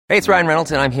Hey, it's Ryan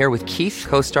Reynolds, and I'm here with Keith,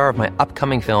 co-star of my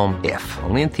upcoming film, If,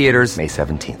 only in theaters May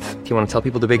 17th. Do you want to tell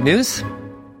people the big news?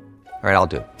 All right, I'll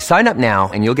do it. Sign up now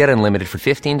and you'll get unlimited for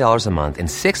 $15 a month and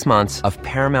 6 months of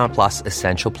Paramount Plus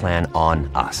Essential Plan on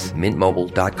us.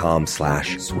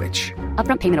 MintMobile.com/switch.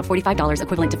 Upfront payment of $45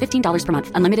 equivalent to $15 per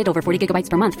month. Unlimited over 40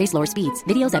 gigabytes per month. Face lower speeds.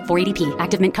 Videos at 480p.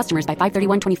 Active Mint customers by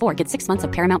 531.24 get 6 months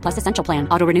of Paramount Plus Essential Plan.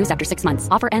 Auto renews after 6 months.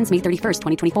 Offer ends May 31st,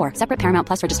 2024. Separate Paramount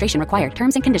Plus registration required.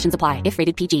 Terms and conditions apply if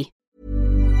rated PG.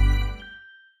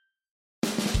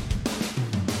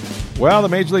 Well, the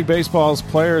Major League Baseball's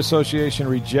Player Association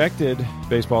rejected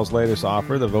baseball's latest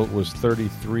offer. The vote was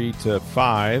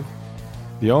 33-5.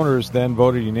 The owners then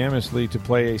voted unanimously to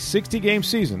play a 60-game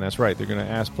season. That's right. They're going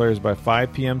to ask players by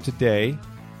 5 p.m. today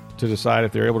to decide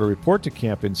if they're able to report to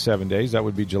camp in 7 days. That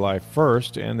would be July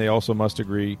 1st. And they also must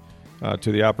agree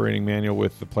to the operating manual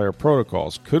with the player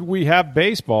protocols. Could we have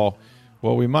baseball?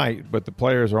 Well, we might, but the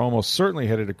players are almost certainly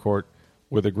headed to court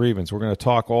with a grievance. We're going to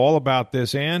talk all about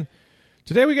this, and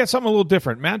today we got something a little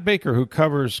different. Matt Baker, who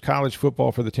covers college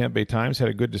football for the Tampa Bay Times, had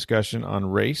a good discussion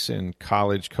on race and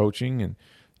college coaching and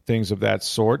things of that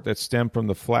sort that stem from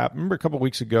the flap. Remember a couple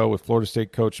weeks ago with Florida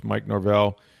State coach Mike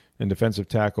Norvell and defensive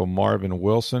tackle Marvin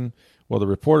Wilson? Well, the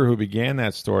reporter who began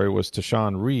that story was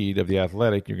Tashawn Reed of The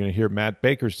Athletic. You're going to hear Matt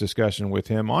Baker's discussion with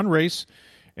him on race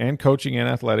and coaching and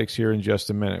athletics here in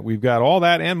just a minute. We've got all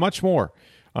that and much more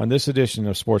on this edition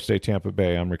of Sports Day Tampa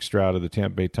Bay. I'm Rick Stroud of the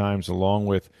Tampa Bay Times, along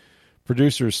with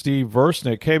producer Steve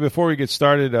Versnick. Hey, before we get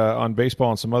started on baseball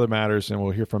and some other matters, and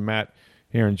we'll hear from Matt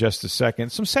here in just a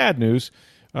second, some sad news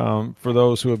for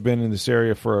those who have been in this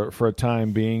area for a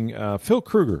time being. Phil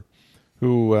Kruger,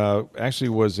 who actually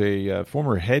was a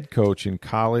former head coach in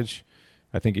college,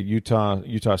 I think at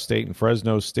Utah State and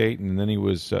Fresno State, and then he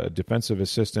was a defensive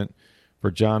assistant for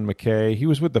John McKay. He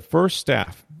was with the first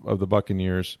staff of the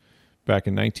Buccaneers back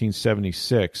in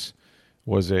 1976,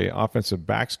 was a offensive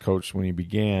backs coach when he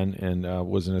began, and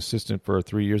was an assistant for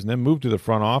 3 years, and then moved to the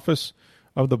front office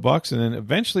of the Bucs, and then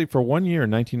eventually for 1 year in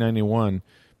 1991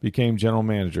 became general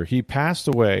manager. He passed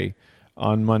away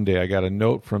on Monday. I got a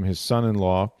note from his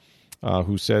son-in-law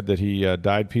who said that he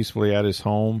died peacefully at his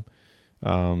home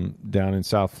down in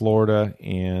South Florida,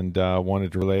 and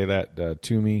wanted to relay that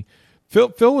to me.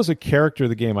 Phil was a character of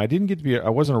the game. I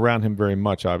wasn't around him very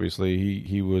much. Obviously,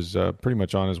 he was pretty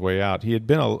much on his way out. He had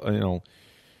been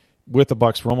with the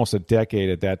Bucs for almost a decade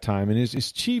at that time, and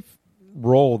his chief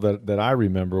role that I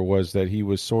remember was that he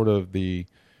was sort of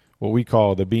what we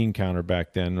call the bean counter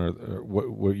back then, or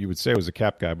what you would say was a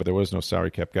cap guy, but there was no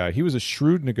salary cap guy. He was a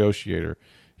shrewd negotiator.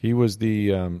 He was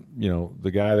the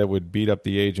guy that would beat up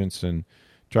the agents and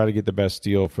try to get the best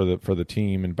deal for the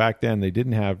team. And back then, they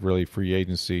didn't have really free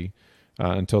agency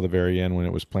until the very end, when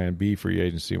it was Plan B free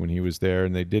agency when he was there,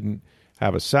 and they didn't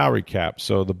have a salary cap.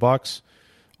 So the Bucs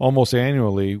almost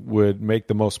annually would make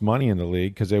the most money in the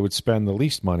league because they would spend the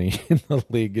least money in the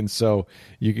league, and so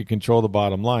you could control the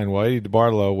bottom line. Well, Eddie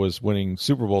DeBartolo was winning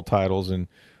Super Bowl titles and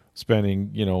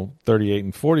spending $38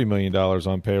 and $40 million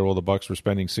on payroll. The Bucs were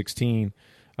spending 16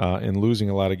 and losing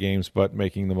a lot of games, but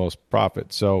making the most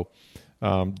profit. So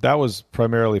that was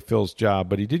primarily Phil's job,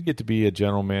 but he did get to be a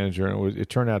general manager, and it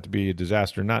turned out to be a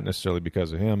disaster, not necessarily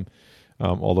because of him,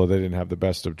 although they didn't have the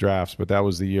best of drafts. But that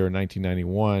was the year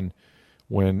 1991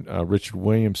 when Richard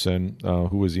Williamson,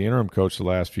 who was the interim coach the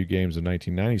last few games of the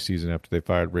 1990 season after they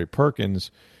fired Ray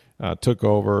Perkins, took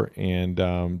over, and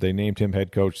they named him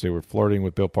head coach. They were flirting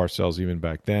with Bill Parcells even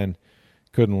back then.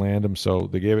 Couldn't land him, so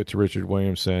they gave it to Richard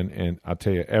Williamson, and I'll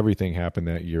tell you, everything happened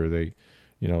that year. They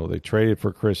traded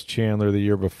for Chris Chandler the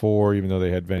year before, even though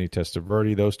they had Vinny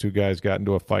Testaverde. Those two guys got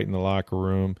into a fight in the locker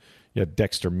room. Yeah,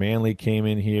 Dexter Manley came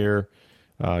in here.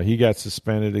 He got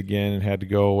suspended again and had to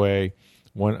go away.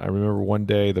 I remember one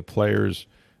day the players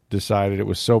decided it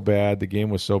was so bad, the game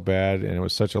was so bad, and it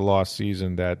was such a lost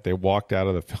season that they walked out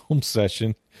of the film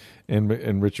session,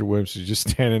 and Richard Williamson was just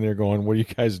standing there going, "What are you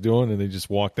guys doing?" And they just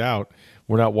walked out.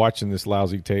 "We're not watching this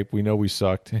lousy tape. We know we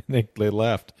sucked." And they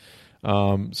left.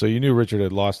 So you knew Richard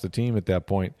had lost the team at that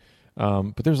point.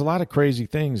 But there's a lot of crazy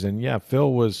things. And, yeah,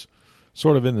 Phil was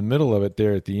sort of in the middle of it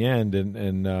there at the end.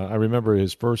 And I remember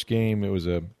his first game, it was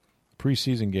a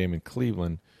preseason game in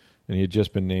Cleveland, and he had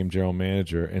just been named general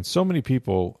manager. And so many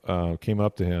people came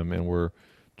up to him and were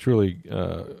truly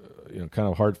kind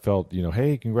of heartfelt,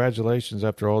 "Hey, congratulations,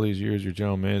 after all these years, you're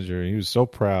general manager." And he was so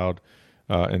proud.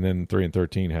 And then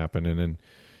 3-13 happened. And then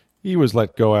he was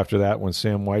let go after that when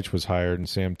Sam Weich was hired, and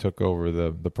Sam took over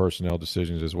the personnel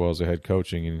decisions as well as the head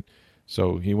coaching. And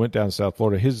so he went down to South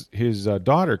Florida. His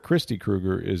daughter, Christy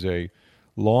Kruger, is a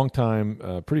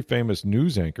longtime, pretty famous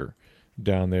news anchor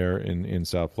down there in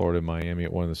South Florida, Miami,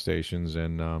 at one of the stations.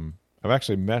 And I've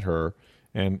actually met her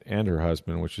and her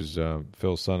husband, which is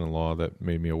Phil's son-in-law, that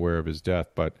made me aware of his death.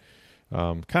 But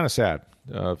kind of sad.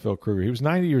 Phil Krueger. He was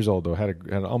 90 years old, though. Had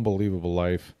an unbelievable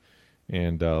life,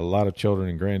 and a lot of children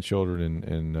and grandchildren,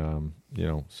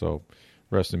 and so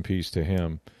rest in peace to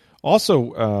him.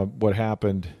 Also, what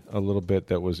happened a little bit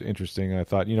that was interesting, I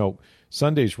thought,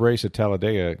 Sunday's race at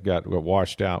Talladega got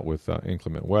washed out with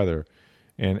inclement weather.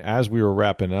 And as we were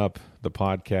wrapping up the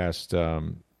podcast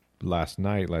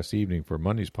last evening for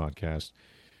Monday's podcast,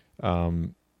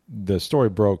 the story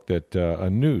broke that a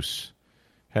noose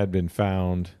had been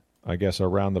found, I guess,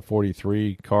 around the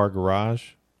 43 car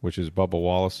garage, which is Bubba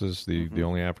Wallace's, the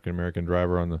only African American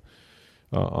driver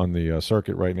on the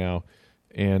circuit right now.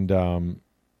 And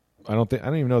I don't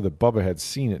even know that Bubba had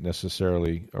seen it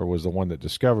necessarily, or was the one that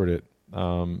discovered it.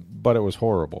 But it was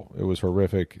horrible. It was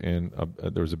horrific, and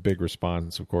there was a big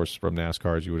response, of course, from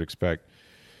NASCAR, as you would expect,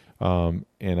 and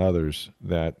others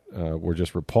that were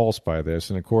just repulsed by this.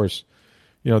 And of course,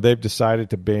 they've decided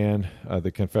to ban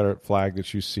the Confederate flag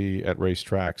that you see at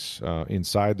racetracks,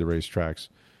 inside the racetracks.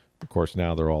 Of course,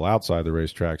 now they're all outside the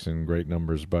racetracks in great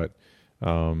numbers. But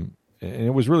and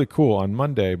it was really cool. On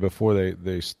Monday, before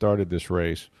they started this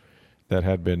race that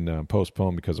had been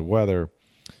postponed because of weather,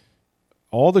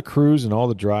 all the crews and all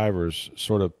the drivers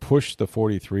sort of pushed the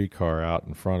 43 car out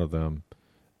in front of them.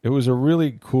 It was a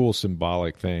really cool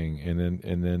symbolic thing. And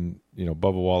then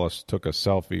Bubba Wallace took a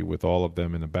selfie with all of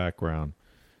them in the background.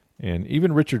 And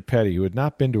even Richard Petty, who had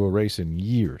not been to a race in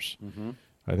years,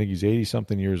 I think he's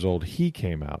 80-something years old, he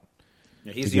came out.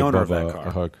 Yeah, he's the owner of that car.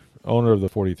 A hug. Owner of the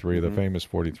 43, the famous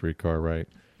 43 car, right?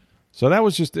 So that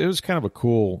was it was kind of a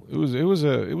cool, it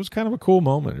was kind of a cool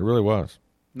moment. It really was.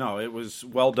 No, it was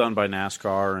well done by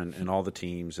NASCAR and all the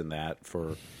teams in that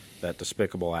for that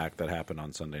despicable act that happened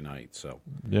on Sunday night. So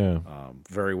yeah,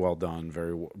 very well done.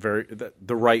 Very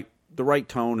the right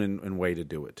tone and way to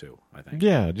do it too, I think.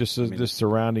 Yeah, just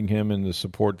surrounding him and the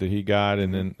support that he got,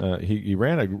 and then he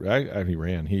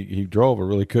drove a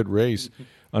really good race.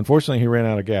 Unfortunately, he ran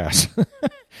out of gas.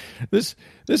 This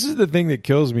is the thing that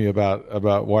kills me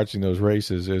about watching those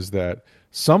races, is that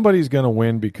somebody's going to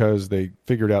win because they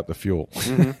figured out the fuel.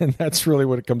 And that's really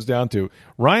what it comes down to.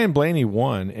 Ryan Blaney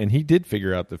won, and he did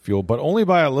figure out the fuel, but only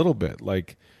by a little bit.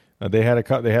 Like they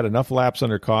had enough laps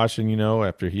under caution,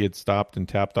 after he had stopped and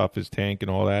tapped off his tank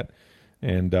and all that,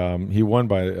 and he won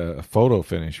by a photo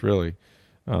finish, really.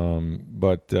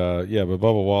 But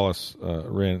Bubba Wallace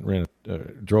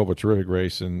drove a terrific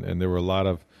race, and there were a lot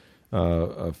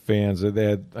of fans. They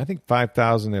had, I think,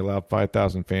 5,000. They allowed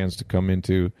 5,000 fans to come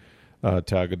into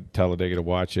Talladega to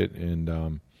watch it,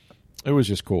 and it was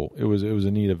just cool. It was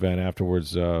a neat event.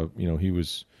 Afterwards, he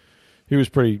was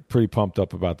pretty pumped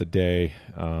up about the day.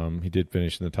 He did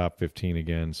finish in the top 15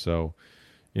 again. So,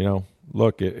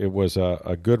 look, it was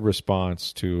a good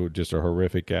response to just a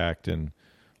horrific act, and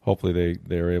hopefully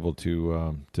they're able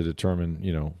to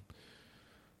determine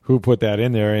who put that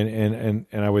in there, and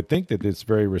I would think that it's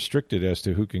very restricted as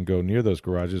to who can go near those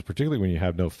garages, particularly when you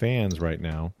have no fans right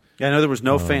now. Yeah, I know there was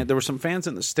no fan. There were some fans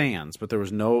in the stands, but there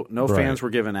was no right. fans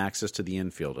were given access to the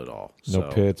infield at all. No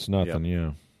pits, nothing. Yep.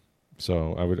 Yeah.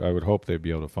 So I would hope they'd be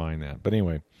able to find that. But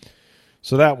anyway,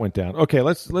 so that went down. Okay,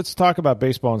 let's talk about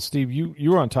baseball. And Steve,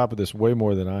 you were on top of this way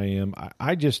more than I am.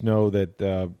 I just know that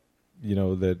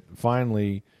that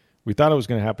finally we thought it was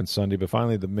going to happen Sunday, but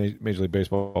finally the Major League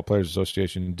Baseball Players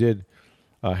Association did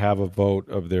have a vote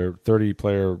of their 30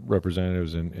 player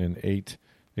representatives and 8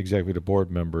 executive board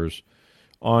members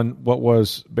on what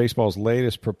was baseball's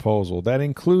latest proposal. That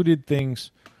included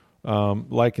things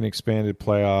like an expanded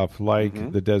playoff,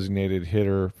 like the designated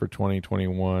hitter for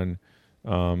 2021,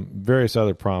 various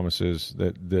other promises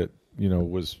that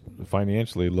was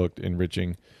financially looked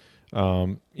enriching,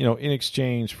 in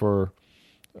exchange for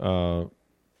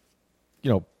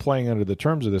playing under the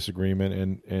terms of this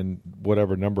agreement and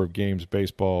whatever number of games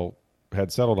baseball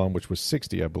had settled on, which was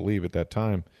 60, I believe, at that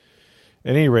time.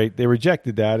 At any rate, they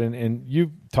rejected that, and you've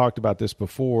talked about this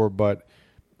before, but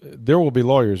there will be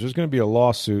lawyers. There's going to be a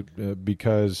lawsuit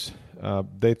because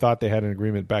they thought they had an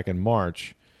agreement back in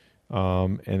March,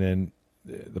 and then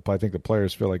I think the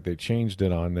players feel like they changed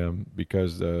it on them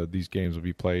because these games will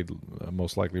be played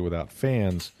most likely without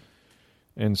fans.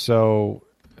 And so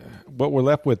what we're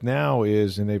left with now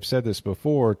is, and they've said this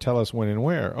before, tell us when and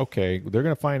where. Okay, they're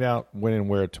going to find out when and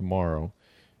where tomorrow.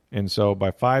 And so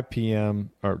by 5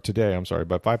 p.m. today, they're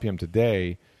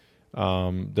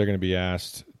going to be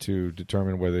asked to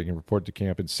determine whether they can report to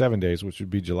camp in 7 days, which would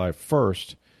be July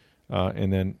 1st,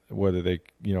 and then whether they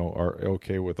are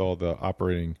okay with all the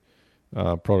operating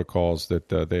protocols that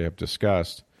they have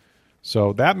discussed.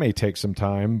 So that may take some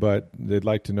time, but they'd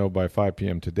like to know by 5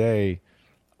 p.m. today.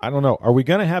 I don't know. Are we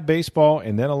going to have baseball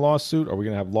and then a lawsuit? Are we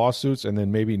going to have lawsuits and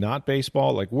then maybe not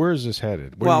baseball? Like, where is this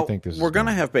headed? Where do you think this is we're going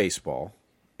to have baseball,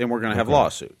 and we're going to have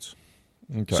lawsuits.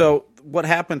 Okay. So what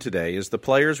happened today is the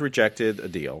players rejected a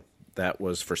deal that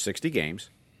was for 60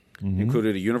 games,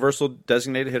 included a universal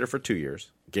designated hitter for 2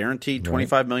 years, guaranteed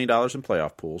 $25 million in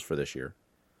playoff pools for this year,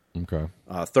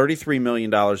 $33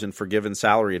 million in forgiven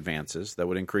salary advances that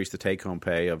would increase the take-home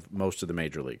pay of most of the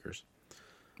major leaguers.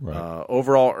 Right.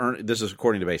 Overall, this is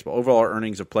according to baseball, overall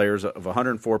earnings of players of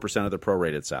 104% of their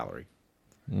prorated salary.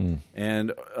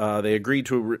 And they agreed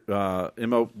to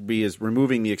MLB is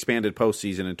removing the expanded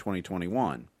postseason in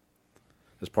 2021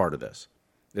 as part of this,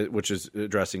 which is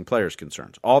addressing players'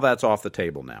 concerns. All that's off the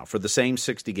table now for the same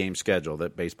 60-game schedule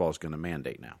that baseball is going to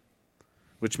mandate now,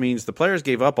 which means the players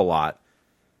gave up a lot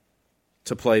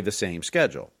to play the same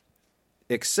schedule,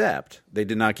 except they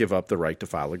did not give up the right to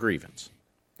file a grievance.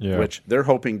 Yeah. Which they're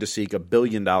hoping to seek $1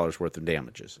 billion worth of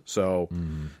damages. So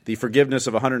the forgiveness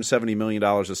of $170 million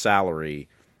of salary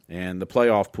and the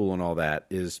playoff pool and all that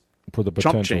is for the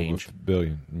chump change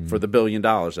billion. For the $1 billion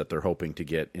that they're hoping to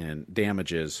get in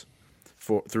damages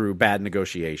through bad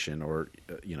negotiation or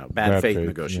bad faith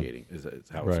negotiating is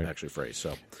how it's actually phrased.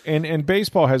 So and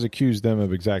baseball has accused them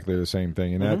of exactly the same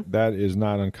thing, and that is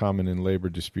not uncommon in labor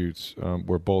disputes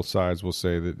where both sides will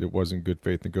say that it wasn't good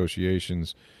faith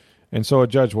negotiations. And so a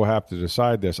judge will have to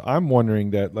decide this. I'm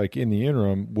wondering that, like, in the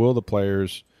interim, will the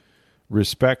players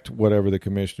respect whatever the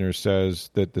commissioner says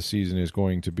that the season is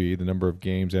going to be, the number of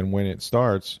games, and when it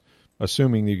starts,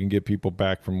 assuming you can get people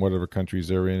back from whatever countries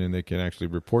they're in and they can actually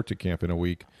report to camp in a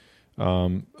week.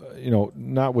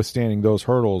 Notwithstanding those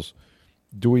hurdles,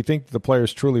 do we think the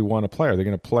players truly want to play? Are they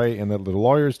going to play and let the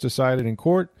lawyers decide it in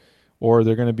court? Or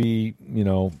they're going to be,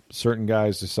 certain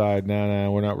guys decide, nah,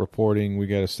 we're not reporting. We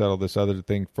got to settle this other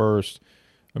thing first.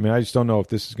 I mean, I just don't know if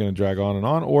this is going to drag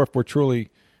on, or if we're truly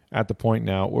at the point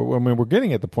now. We're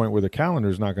getting at the point where the calendar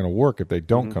is not going to work if they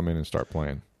don't come in and start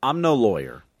playing. I'm no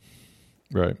lawyer.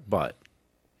 Right. But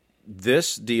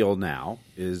this deal now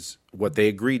is what they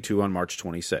agreed to on March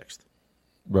 26th.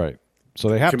 Right. So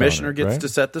they have Commissioner gets to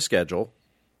set the schedule.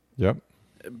 Yep.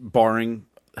 Barring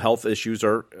health issues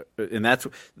and that's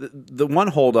the one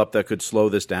holdup that could slow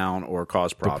this down or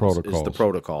cause problems is the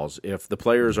protocols. If the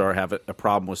players have a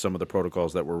problem with some of the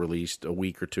protocols that were released a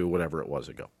week or two, whatever it was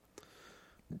ago,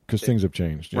 because things have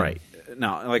changed. Yeah. Right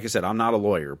now, like I said, I'm not a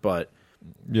lawyer, but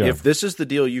if this is the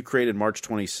deal you created March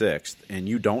 26th and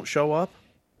you don't show up,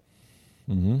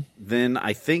 then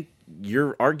I think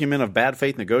your argument of bad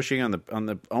faith negotiating on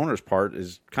the owner's part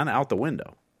is kind of out the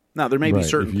window. Now, there may be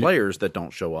certain players that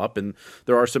don't show up, and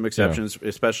there are some exceptions,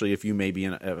 especially if you may be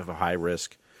have a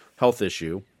high-risk health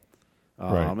issue.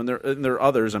 And there are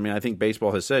others. I mean, I think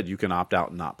baseball has said you can opt out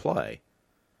and not play.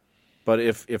 But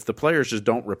if the players just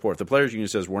don't report, if the players union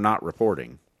says we're not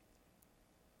reporting,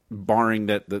 barring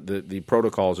that the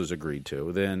protocols is agreed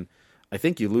to, then I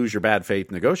think you lose your bad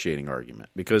faith negotiating argument,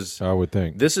 because I would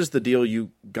think this is the deal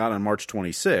you got on March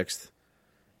 26th.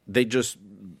 They just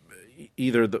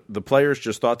either the players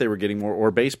just thought they were getting more,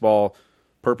 or baseball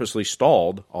purposely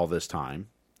stalled all this time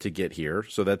to get here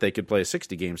so that they could play a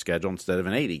 60-game schedule instead of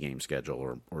an 80-game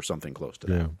schedule or something close to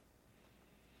that.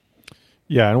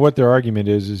 Yeah, and what their argument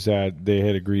is that they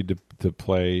had agreed to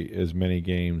play as many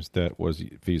games that was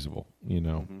feasible.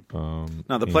 Now,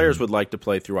 the players would like to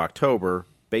play through October.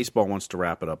 Baseball wants to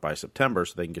wrap it up by September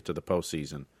so they can get to the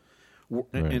postseason.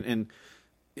 And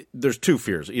there's two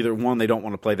fears. Either one, they don't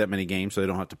want to play that many games so they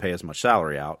don't have to pay as much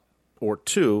salary out. Or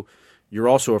two, you're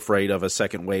also afraid of a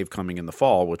second wave coming in the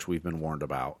fall, which we've been warned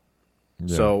about.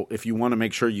 Yeah. So if you want to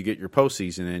make sure you get your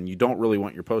postseason in, you don't really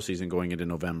want your postseason going into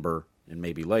November and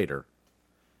maybe later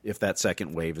if that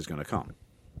second wave is going to come.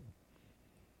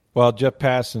 Well, Jeff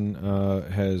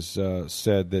Passan has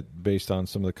said that based on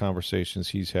some of the conversations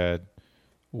he's had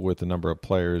with a number of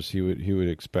players, he would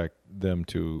expect them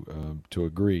to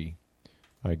agree,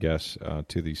 I guess,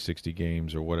 to these 60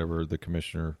 games or whatever the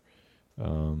commissioner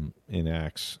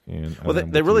enacts. And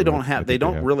they really don't have. They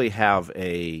don't really have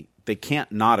a. They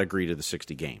can't not agree to the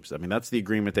 60 games. I mean, that's the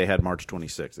agreement they had March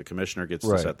 26th. The commissioner gets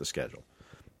to set the schedule.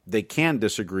 They can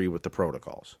disagree with the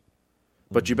protocols,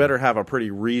 but you better have a pretty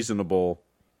reasonable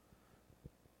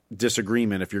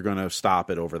disagreement if you're going to stop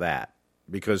it over that.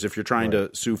 Because if you're trying to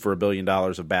sue for $1 billion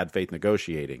of bad faith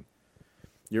negotiating,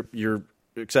 your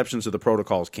exceptions to the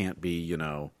protocols can't be,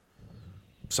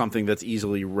 something that's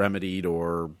easily remedied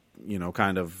or,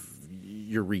 kind of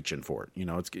you're reaching for it.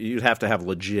 You'd have to have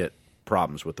legit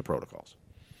problems with the protocols.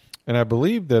 And I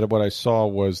believe that what I saw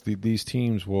was these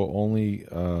teams will only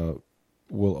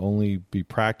will only be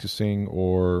practicing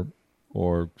or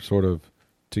sort of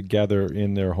together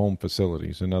in their home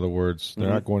facilities. In other words, they're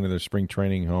not going to their spring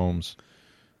training homes.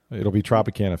 It'll be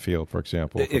Tropicana Field, for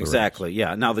example. Exactly,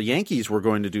 yeah. Now, the Yankees were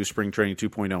going to do spring training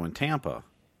 2.0 in Tampa,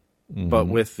 but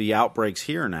with the outbreaks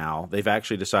here now, they've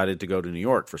actually decided to go to New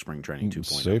York for spring training 2.0.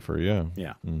 Safer, yeah.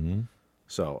 Yeah.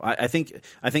 So I think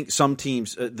some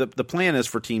teams, the plan is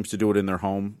for teams to do it in their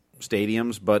home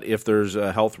stadiums, but if there's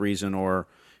a health reason or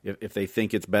if they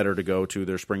think it's better to go to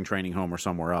their spring training home or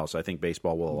somewhere else, I think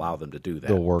baseball will allow them to do that.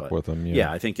 They'll work with them,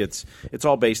 yeah. I think it's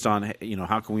all based on,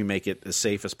 how can we make it as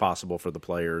safe as possible for the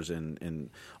players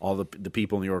and all the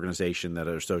people in the organization that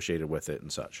are associated with it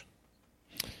and such.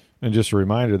 And just a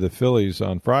reminder, the Phillies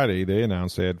on Friday, they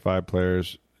announced they had 5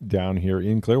 players down here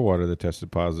in Clearwater that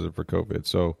tested positive for COVID.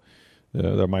 So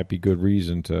there might be good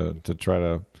reason to try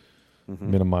to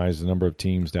minimize the number of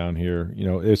teams down here.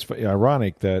 It's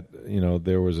ironic that,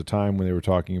 there was a time when they were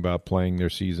talking about playing their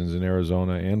seasons in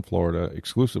Arizona and Florida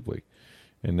exclusively.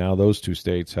 And now those 2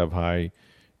 states have high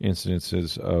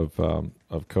incidences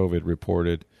of COVID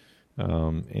reported.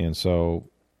 And so,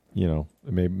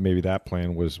 maybe that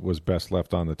plan was best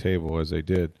left on the table as they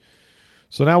did.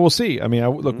 So now we'll see. I mean,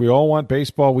 look, we all want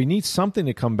baseball. We need something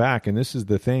to come back, and this is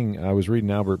the thing. I was reading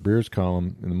Albert Beer's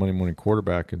column in the Monday Morning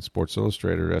Quarterback in Sports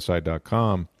Illustrated at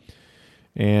SI.com,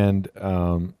 and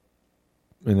then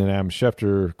Adam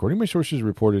Schefter, according to my sources,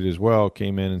 reported as well,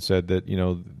 came in and said that,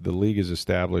 the league has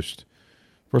established,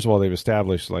 first of all, they've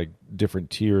established like different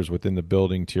tiers within the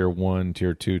building, tier 1,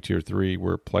 tier 2, tier 3,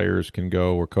 where players can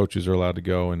go, where coaches are allowed to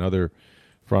go, and other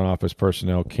front office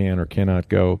personnel can or cannot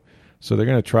go. So they're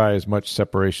going to try as much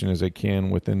separation as they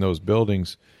can within those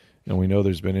buildings. And we know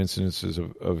there's been incidences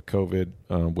of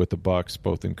COVID with the Bucs,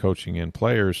 both in coaching and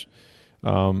players.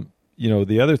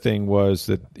 The other thing was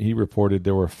that he reported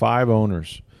there were 5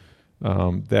 owners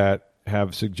that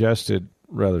have suggested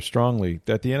rather strongly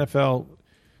that the NFL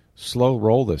slow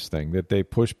roll this thing, that they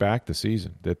push back the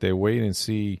season, that they wait and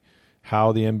see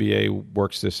how the NBA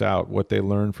works this out, what they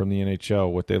learn from the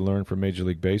NHL, what they learn from Major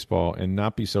League Baseball, and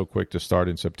not be so quick to start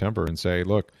in September and say,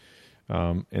 look,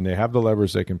 and they have the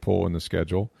levers they can pull in the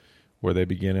schedule where they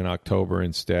begin in October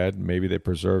instead. Maybe they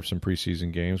preserve some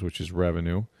preseason games, which is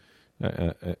revenue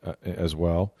as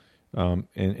well.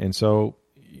 And so,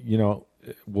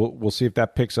 we'll see if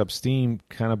that picks up steam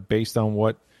kind of based on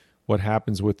what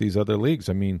happens with these other leagues.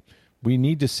 I mean, we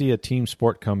need to see a team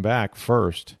sport come back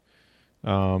first.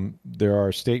 There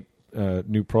are state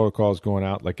new protocols going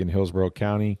out, like in Hillsborough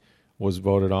County was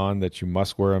voted on that you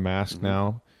must wear a mask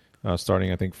now,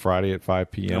 starting I think Friday at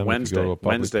 5 p.m. Wednesday at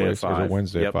 5.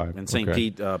 Wednesday at 5. And St.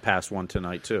 Pete passed one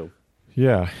tonight too.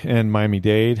 Yeah, and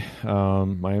Miami-Dade,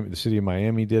 the city of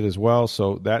Miami did as well.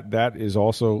 So that is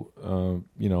also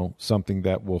something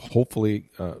that will hopefully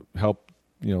help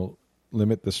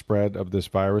limit the spread of this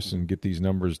virus and get these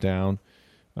numbers down.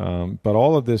 But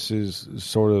all of this is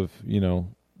sort of,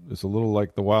 it's a little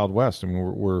like the Wild West. I mean,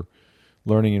 we're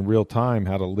learning in real time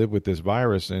how to live with this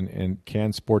virus, and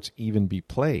can sports even be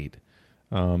played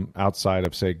outside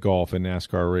of, say, golf and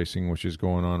NASCAR racing, which is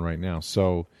going on right now.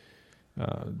 So,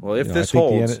 if this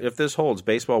holds,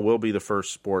 baseball will be the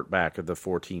first sport back of the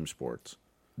 4 team sports.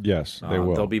 Yes, they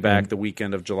will. They'll be back the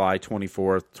weekend of July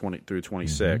 24th through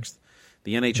 26th.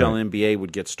 The NHL and NBA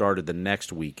would get started the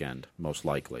next weekend, most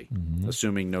likely,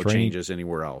 assuming no changes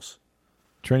anywhere else.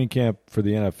 Training camp for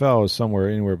the NFL is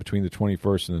anywhere between the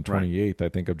 21st and the 28th, I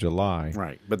think, of July.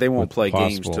 Right, but they won't play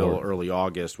games till early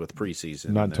August with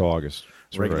preseason. Not until August.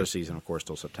 Regular season, of course,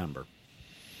 till September.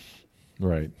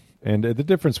 Right. And the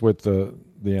difference with the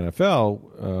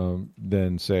NFL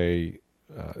than, say,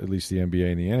 at least the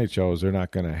NBA and the NHL is they're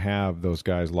not going to have those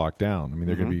guys locked down. I mean,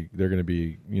 they're going to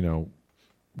be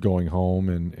going home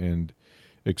and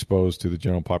exposed to the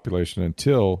general population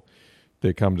until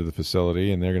they come to the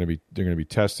facility, and they're going to be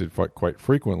tested quite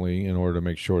frequently in order to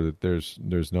make sure that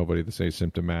there's nobody that's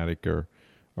asymptomatic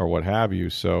or what have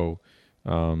you. So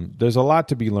there's a lot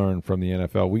to be learned from the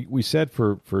NFL. We said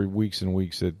for weeks and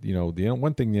weeks that the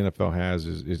one thing the NFL has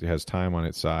is it has time on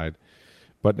its side,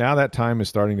 but now that time is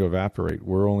starting to evaporate.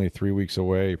 We're only 3 weeks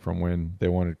away from when they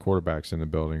wanted quarterbacks in the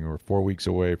building, or 4 weeks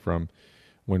away from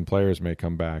when players may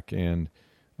come back, and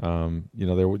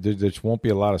there just won't be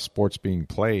a lot of sports being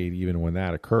played even when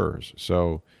that occurs.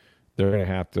 So they're going to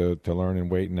have to learn and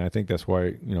wait, and I think that's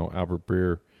why Albert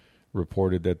Breer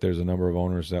reported that there's a number of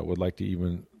owners that would like to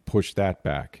even push that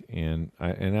back, and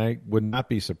I would not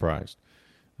be surprised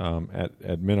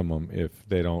at minimum if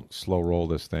they don't slow roll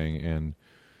this thing and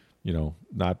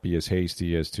not be as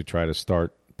hasty as to try to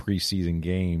start preseason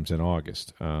games in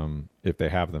August, if they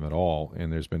have them at all.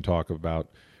 And there's been talk about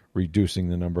reducing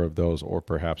the number of those or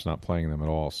perhaps not playing them at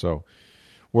all. So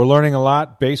we're learning a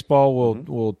lot. Baseball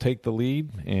will take the lead,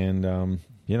 and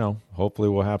hopefully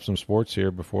we'll have some sports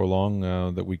here before long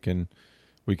that we can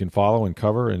follow and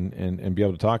cover and be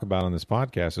able to talk about on this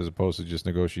podcast, as opposed to just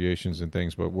negotiations and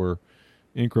things. But we're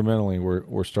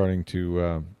starting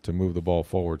to move the ball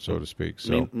forward, so to speak.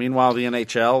 So meanwhile, the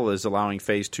NHL is allowing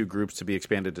Phase 2 groups to be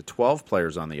expanded to 12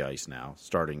 players on the ice now,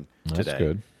 starting today. That's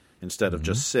good. Instead of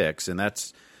just 6, and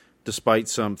that's despite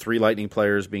some 3 Lightning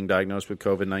players being diagnosed with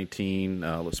COVID-19.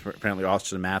 Apparently,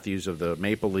 Austin Matthews of the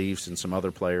Maple Leafs and some other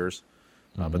players,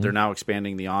 but they're now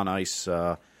expanding the on-ice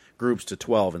groups to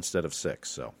 12 instead of 6.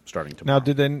 So starting tomorrow. Now,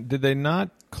 did they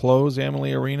not close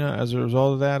Amalie Arena as a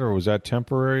result of that, or was that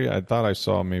temporary? I thought I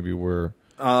saw maybe where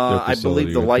I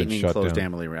believe the Lightning closed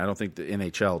Amalie Arena. I don't think the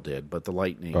NHL did, but the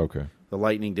Lightning. Okay. The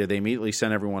Lightning did. They immediately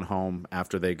sent everyone home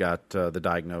after they got the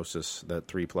diagnosis that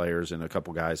 3 players and a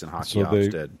couple guys in hockey ops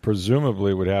did. So they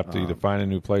presumably would have to either find a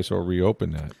new place or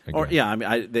reopen that again. Or yeah, I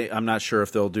mean, I'm not sure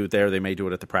if they'll do it there. They may do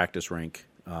it at the practice rink.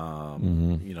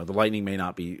 The Lightning may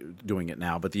not be doing it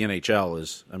now, but the NHL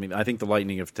is. I mean, I think the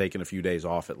Lightning have taken a few days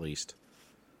off at least.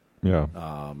 Yeah.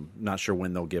 Not sure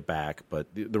when they'll get back, but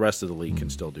the rest of the league can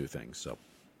still do things. So.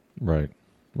 Right.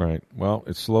 Well,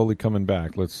 it's slowly coming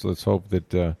back. Let's hope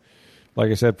that. Like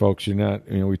I said, folks, you're not.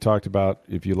 We talked about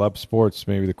if you love sports,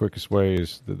 maybe the quickest way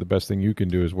is the best thing you can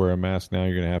do is wear a mask. Now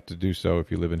you're going to have to do so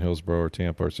if you live in Hillsborough or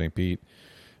Tampa or St. Pete.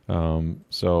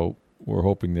 So we're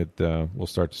hoping that we'll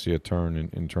start to see a turn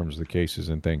in terms of the cases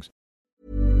and things.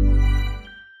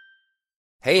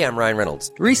 Hey, I'm Ryan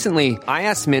Reynolds. Recently, I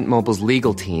asked Mint Mobile's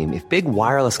legal team if big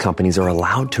wireless companies are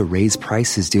allowed to raise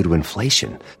prices due to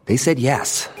inflation. They said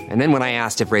yes. And then when I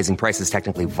asked if raising prices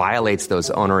technically violates those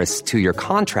onerous 2-year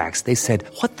contracts, they said,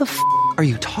 "What the f*** are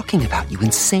you talking about, you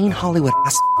insane Hollywood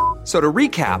ass?" So to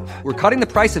recap, we're cutting the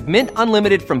price of Mint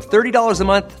Unlimited from $30 a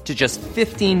month to just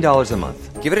 $15 a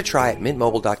month. Give it a try at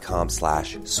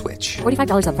mintmobile.com/switch.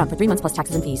 $45 up front for 3 months plus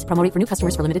taxes and fees. Promo rate for new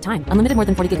customers for limited time. Unlimited more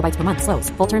than 40 gigabytes per month. Slows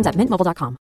full terms at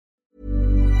mintmobile.com.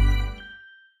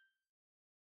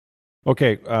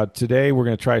 Okay, today we're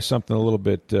going to try something a little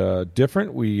bit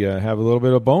different. We have a little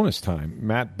bit of bonus time.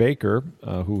 Matt Baker,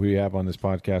 who we have on this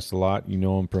podcast a lot, you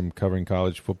know him from covering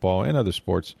college football and other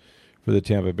sports for the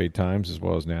Tampa Bay Times, as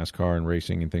well as NASCAR and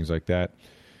racing and things like that.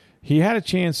 He had a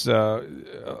chance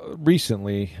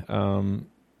recently,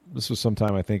 this was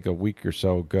sometime I think a week or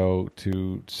so ago,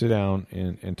 to sit down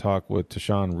and talk with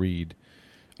Tashan Reed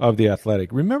of The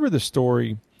Athletic. Remember the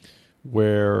story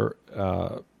where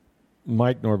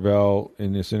Mike Norvell,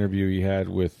 in this interview he had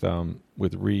with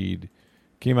Reed,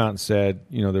 came out and said,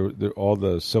 all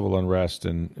the civil unrest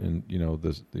and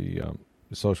the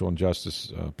social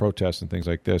injustice protests and things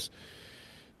like this.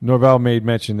 Norvell made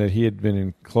mention that he had been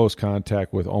in close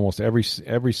contact with almost every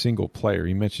single player.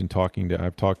 He mentioned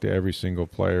I've talked to every single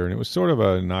player, and it was sort of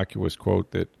an innocuous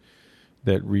quote that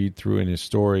Reed threw in his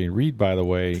story. And Reed, by the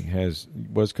way,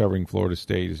 was covering Florida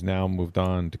State, has now moved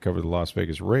on to cover the Las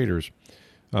Vegas Raiders.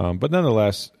 But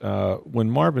nonetheless,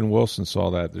 when Marvin Wilson saw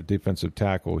that, the defensive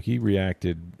tackle, he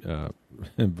reacted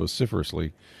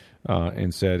vociferously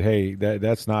and said, hey,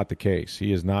 that's not the case.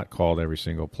 He has not called every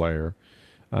single player.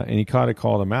 And he kind of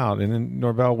called him out. And then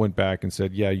Norvell went back and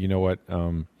said, yeah, you know what?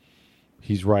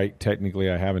 He's right. Technically,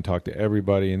 I haven't talked to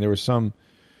everybody. And there was some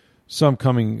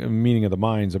coming meeting of the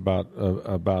minds about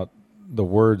the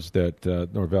words that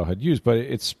Norvell had used. But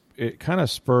it kind of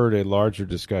spurred a larger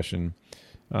discussion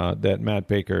that Matt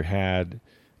Baker had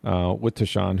with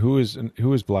Tashan, who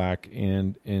is black,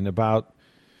 and about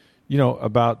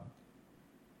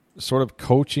sort of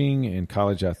coaching and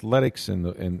college athletics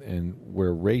and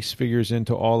where race figures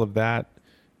into all of that.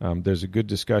 There's a good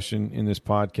discussion in this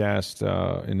podcast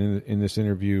and in this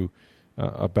interview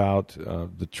about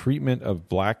the treatment of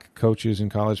black coaches in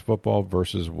college football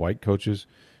versus white coaches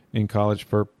in college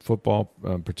football,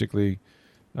 particularly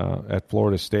at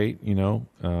Florida State,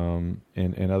 and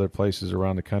other places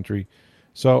around the country.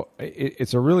 So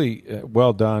it's a really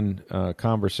well done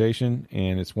conversation,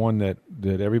 and it's one that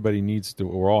everybody needs to.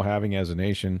 We're all having as a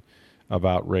nation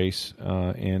about race,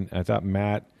 and I thought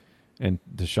Matt and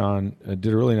Tashan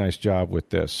did a really nice job with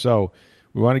this. So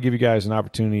we want to give you guys an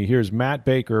opportunity. Here's Matt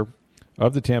Baker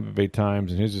of the Tampa Bay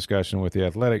Times and his discussion with the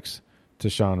Athletics,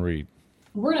 Tashan Reed.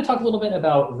 We're going to talk a little bit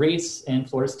about race in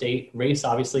Florida State. Race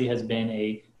obviously has been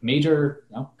a major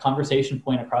conversation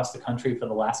point across the country for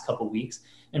the last couple of weeks.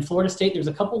 In Florida State, there's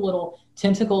a couple little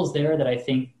tentacles there that I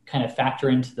think kind of factor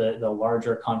into the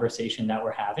larger conversation that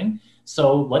we're having.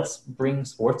 So let's bring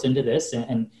sports into this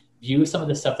and view some of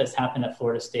the stuff that's happened at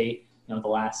Florida State, the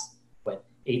last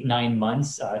 8-9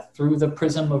 months through the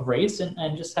prism of race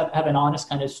and just have an honest,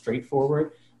 kind of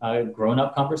straightforward,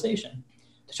 grown-up conversation.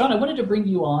 Deshaun, I wanted to bring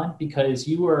you on because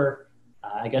you were,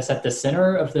 I guess, at the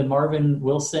center of the Marvin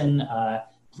Wilson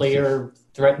player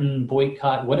threatened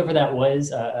boycott, whatever that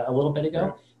was, a little bit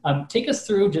ago. Take us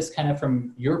through just kind of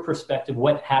from your perspective,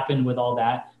 what happened with all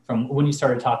that from when you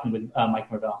started talking with Mike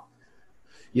Norvell.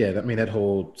 Yeah, I mean, that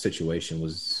whole situation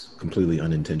was completely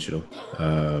unintentional.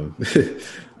 I've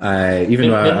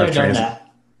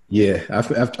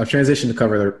transitioned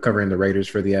to covering the Raiders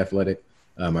for The Athletic.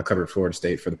 I covered Florida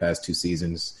State for the past 2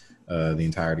 seasons, the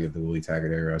entirety of the Willie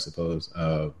Taggart era, I suppose.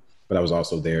 But I was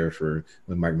also there for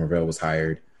when Mike Norvell was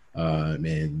hired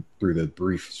and through the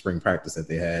brief spring practice that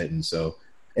they had. And so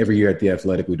every year at The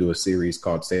Athletic, we do a series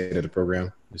called State of the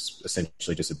Program. It's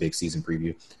essentially just a big season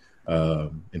preview.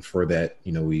 And for that,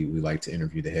 we like to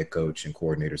interview the head coach and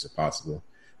coordinators if possible.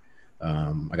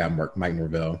 I got Mike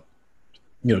Norvell.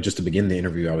 Just to begin the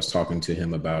interview, I was talking to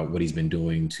him about what he's been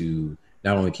doing to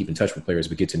not only keep in touch with players,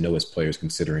 but get to know his players,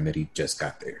 considering that he just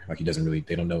got there. Like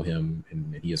they don't know him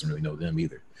and he doesn't really know them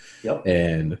either. Yep.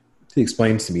 And he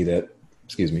explains to me that,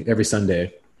 every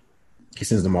Sunday he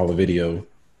sends them all a video.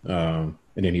 And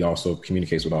then he also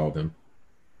communicates with all of them,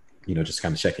 just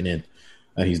kind of checking in.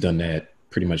 He's done that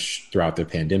pretty much throughout the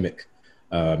pandemic.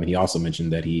 And he also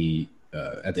mentioned that he,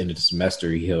 at the end of the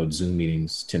semester, he held Zoom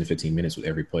meetings, 10 to 15 minutes with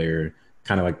every player,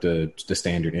 kind of like the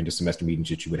standard end of semester meetings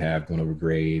that you would have going over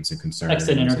grades and concerns.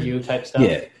 Exit interview type stuff.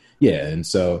 Yeah. And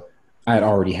so I had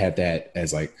already had that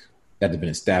as that had been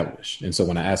established. And so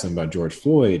when I asked him about George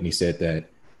Floyd and he said that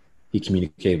he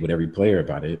communicated with every player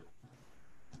about it,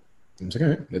 I was like, all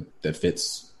right, that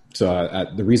fits. So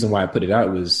the reason why I put it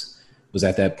out was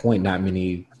at that point, not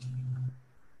many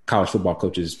college football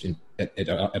coaches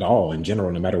at all in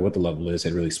general, no matter what the level is,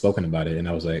 had really spoken about it. And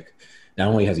I was like, not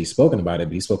only has he spoken about it,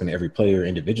 but he's spoken to every player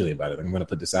individually about it. I'm going to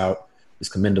put this out. It's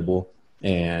commendable.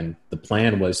 And the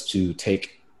plan was to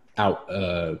take out,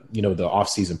 the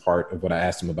off-season part of what I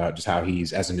asked him about, just how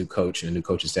he's, as a new coach and a new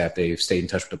coaching staff, they've stayed in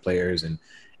touch with the players, and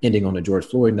ending on the George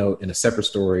Floyd note in a separate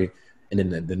story. And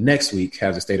then the next week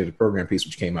has a State of the Program piece,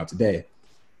 which came out today.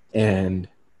 And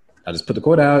I just put the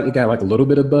quote out. It got a little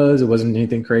bit of buzz. It wasn't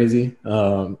anything crazy.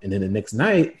 And then the next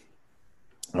night,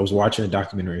 I was watching a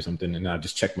documentary or something, and I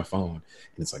just checked my phone,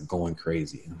 and it's going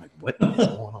crazy. And I'm like, what is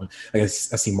going on? I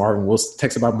see Marvin Wilson,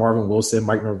 text about Marvin Wilson,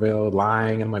 Mike Norvell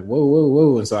lying. And I'm like,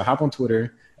 whoa. And so I hop on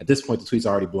Twitter. At this point, the tweet's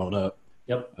already blown up.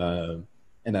 Yep.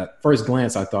 And at first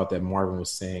glance, I thought that Marvin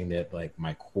was saying that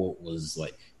my quote was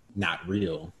not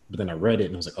real. But then I read it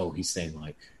and I was like, oh, he's saying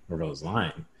Norvell's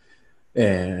lying.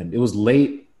 And it was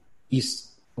late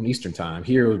on Eastern time.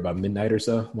 Here it was about midnight or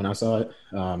so when I saw it.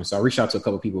 So I reached out to a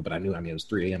couple of people, but I knew, it was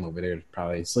 3 a.m. over there,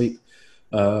 probably asleep.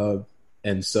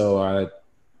 And so I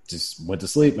just went to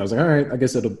sleep. And I was like, all right, I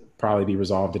guess it'll probably be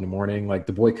resolved in the morning.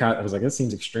 The boycott, I was like, that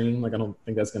seems extreme. I don't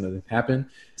think that's going to happen.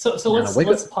 So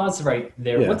let's pause right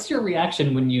there. Yeah. What's your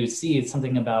reaction when you see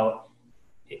something that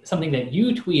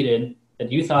you tweeted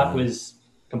that you thought was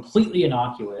completely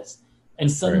innocuous, and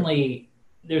suddenly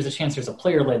there's a chance there's a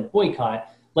player-led boycott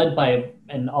led by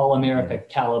an All-America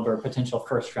caliber potential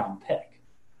first-round pick?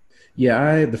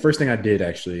 Yeah, the first thing I did,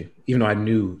 actually, even though I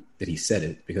knew that he said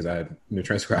it because I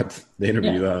transcribed the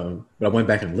interview, but I went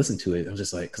back and listened to it. I was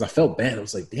just because I felt bad. I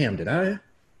was like, damn, did I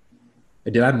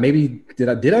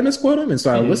misquote him? And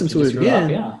so I listened to it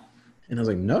again, and I was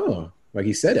like, no,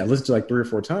 he said it. I listened to 3 or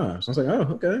 4 times. I was like,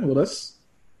 oh, okay, well, that's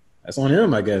on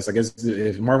him, I guess. I guess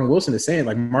if Marvin Wilson is saying,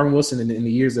 Marvin Wilson in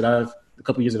the years that a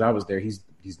couple years that I was there, he's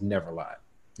never lied.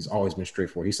 He's always been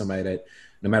straightforward. He's somebody that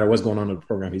no matter what's going on in the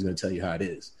program, he's going to tell you how it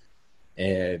is.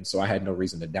 And so I had no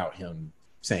reason to doubt him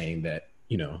saying that,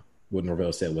 what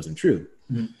Norvell said wasn't true.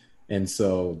 Mm-hmm. And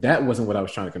so that wasn't what I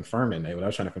was trying to confirm in there. What I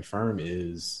was trying to confirm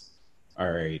is,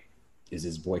 all right, is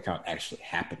this boycott actually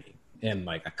happening? And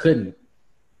I couldn't.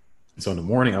 So in the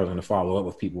morning I was going to follow up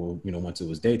with people, once it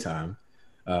was daytime.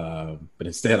 But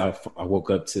instead I woke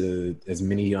up to as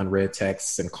many unread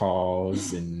texts and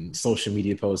calls and social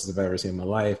media posts as I've ever seen in my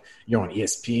life. You're on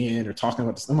ESPN or talking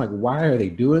about this. I'm like, why are they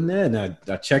doing that? And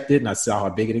I checked it and I saw how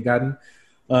big it had gotten,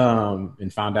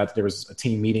 and found out that there was a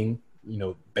team meeting,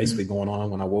 basically going on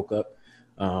when I woke up.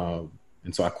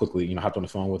 And so I quickly, hopped on the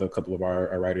phone with a couple of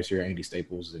our writers here, Andy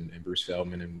Staples and Bruce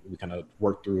Feldman, and we kind of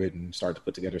worked through it and started to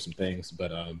put together some things.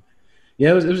 But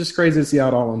yeah, it was just crazy to see how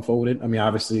it all unfolded. I mean,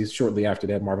 obviously, shortly after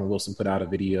that, Marvin Wilson put out a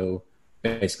video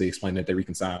basically explaining that they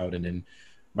reconciled, and then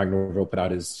Mike Norvell put out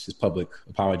his public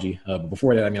apology. But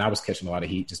before that, I mean, I was catching a lot of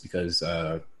heat just because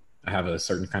I have a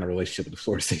certain kind of relationship with the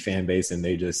Florida State fan base, and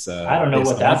they just I don't know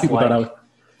what that's like.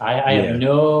 I have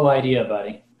no idea,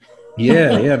 buddy.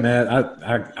 Yeah, man.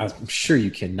 I'm sure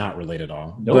you cannot relate at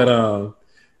all. Nope. But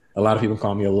a lot of people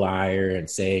call me a liar and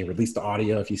say, release the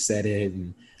audio if you said it.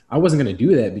 And I wasn't going to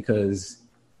do that because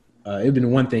it'd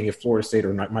been one thing if Florida State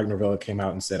or Mike Norvell came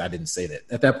out and said, I didn't say that.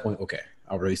 At that point, okay,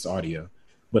 I'll release the audio.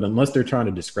 But unless they're trying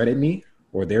to discredit me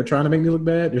or they're trying to make me look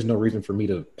bad, there's no reason for me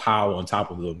to pile on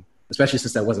top of them, especially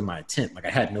since that wasn't my intent. Like, I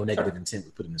had no negative intent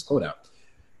with putting this quote out.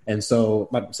 And so,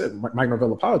 like I said, Mike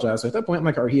Norvell apologized. So at that point, I'm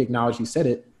like, he acknowledged he said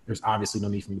it. There's obviously no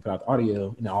need for me to put out the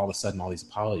audio. And then all of a sudden, all these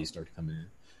apologies started coming in.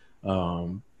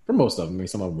 For most of them. I mean,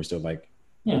 some of them were still like,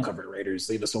 don't cover the Raiders,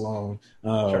 leave us alone.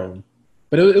 Sure.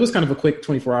 But it was kind of a quick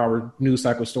 24-hour news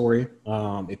cycle story.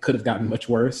 It could have gotten much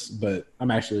worse, but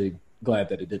I'm actually glad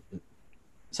that it didn't.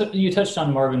 So you touched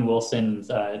on Marvin Wilson's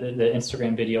the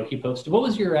Instagram video he posted. What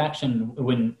was your reaction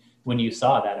when you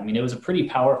saw that? I mean, it was a pretty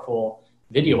powerful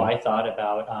video, I thought,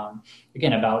 about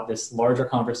about this larger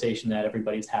conversation that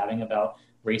everybody's having about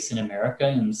race in America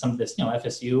and some of this.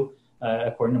 FSU,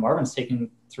 according to Marvin's,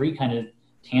 taking 3 kind of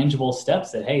tangible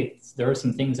steps that, hey, there are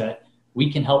some things that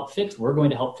we can help fix. We're going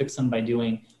to help fix them by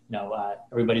doing,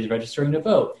 everybody's registering to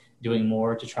vote, doing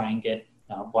more to try and get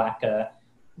black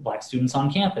students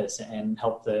on campus and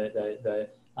help the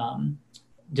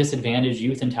disadvantaged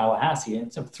youth in Tallahassee.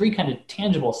 And so 3 kind of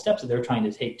tangible steps that they're trying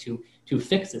to take to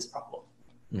fix this problem.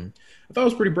 I thought it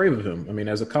was pretty brave of him. I mean,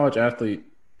 as a college athlete,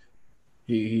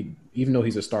 he even though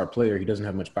he's a star player, he doesn't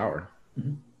have much power.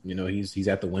 Mm-hmm. He's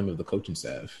at the whim of the coaching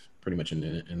staff pretty much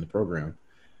in the program.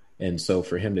 And so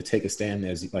for him to take a stand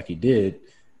like he did,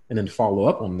 and then follow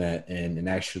up on that and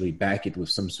actually back it with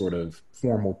some sort of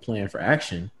formal plan for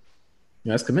action,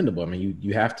 that's commendable. I mean,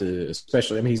 you have to,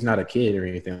 especially, I mean, he's not a kid or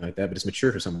anything like that, but it's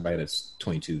mature for somebody that's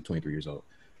 22, 23 years old.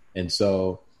 And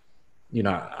so,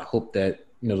 I hope that,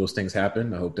 those things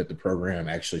happen. I hope that the program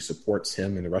actually supports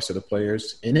him and the rest of the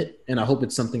players in it. And I hope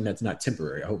it's something that's not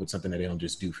temporary. I hope it's something that they don't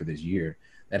just do for this year.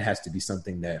 That has to be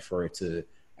something that for it to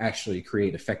actually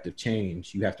create effective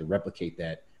change, you have to replicate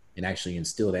that and actually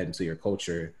instill that into your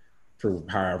culture for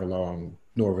however long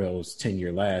Norvell's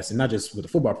tenure lasts. And not just with the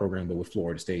football program, but with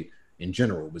Florida State in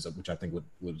general, which I think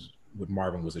was what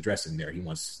Marvin was addressing there. He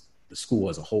wants the school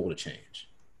as a whole to change.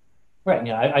 Right.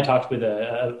 Yeah, I talked with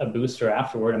a booster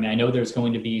afterward. I mean, I know there's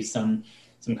going to be some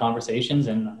conversations,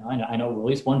 and I know at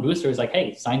least one booster is like,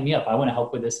 "Hey, sign me up. I want to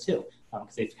help with this too,"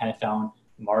 because they've kind of found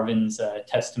Marvin's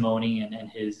testimony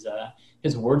and his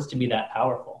words to be that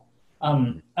powerful.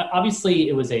 Obviously,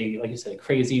 it was like you said, a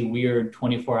crazy, weird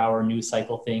 24-hour news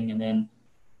cycle thing, and then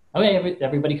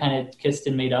everybody kind of kissed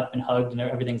and made up and hugged, and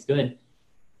everything's good.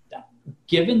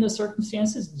 Given the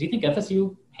circumstances, do you think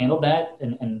FSU handled that?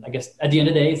 And I guess at the end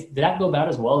of the day, did that go about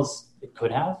as well as it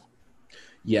could have?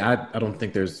 Yeah, I don't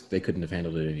think they couldn't have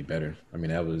handled it any better. I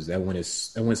mean,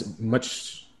 that went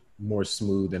much more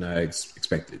smooth than I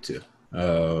expected it to.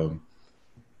 I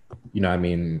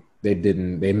mean,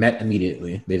 they met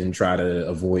immediately. They didn't try to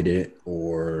avoid it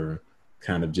or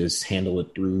kind of just handle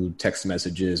it through text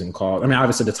messages and calls. I mean,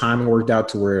 obviously the timing worked out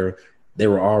to where they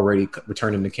were already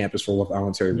returning to campus for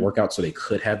voluntary workout, so they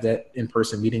could have that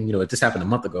in-person meeting. If this happened a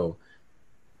month ago,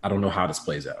 I don't know how this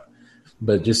plays out.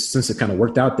 But just since it kind of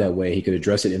worked out that way, he could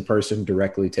address it in person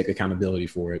directly, take accountability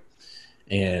for it.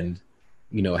 And,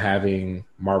 having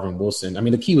Marvin Wilson, I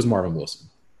mean, the key was Marvin Wilson.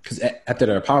 Because after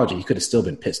the apology, he could have still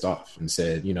been pissed off and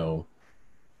said, I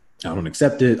don't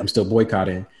accept it. I'm still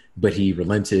boycotting. But he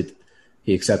relented.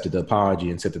 He accepted the apology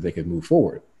and said that they could move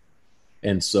forward.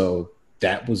 And so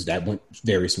that went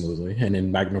very smoothly. And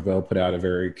then Mike Norvell put out a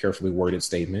very carefully worded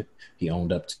statement. He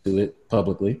owned up to it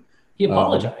publicly. He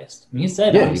apologized. He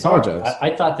said, he apologized.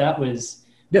 I thought that was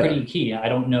pretty key. I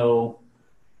don't know.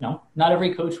 No, not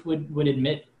every coach would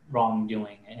admit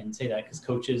wrongdoing and say that, because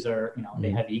coaches are,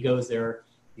 they have egos. They're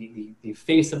the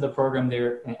face of the program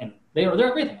there, and they're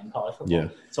everything in college football. Yeah.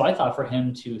 So I thought for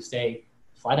him to say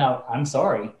flat out, "I'm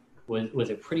sorry," was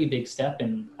a pretty big step.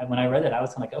 And when I read that, I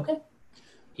was kind of like, okay,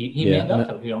 he manned up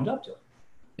to it. He owned up to it.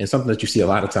 And something that you see a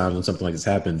lot of times when something like this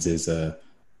happens is,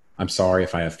 "I'm sorry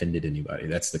if I offended anybody."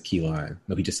 That's the key line.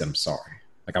 No, he just said, "I'm sorry.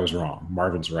 Like, I was wrong.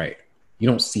 Marvin's right." You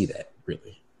don't see that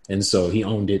really. And so he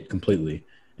owned it completely,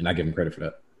 and I give him credit for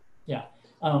that. Yeah.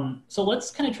 So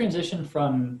let's kind of transition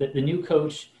from the new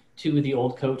coach to the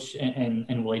old coach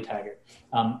and Willie Taggart.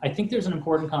 I think there's an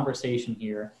important conversation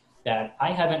here that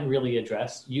I haven't really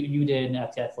addressed. You did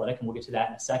at The Athletic, and we'll get to that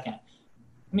in a second.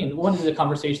 I mean, one of the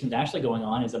conversations actually going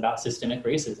on is about systemic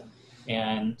racism.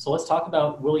 And so let's talk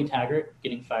about Willie Taggart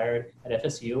getting fired at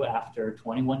FSU after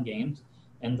 21 games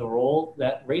and the role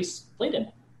that race played in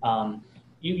it.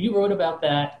 You wrote about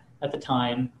that at the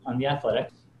time on The Athletic.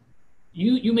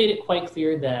 You made it quite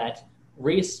clear that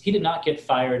Race, he did not get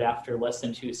fired after less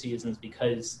than 2 seasons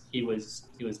because he was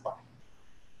black.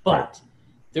 But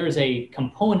there's a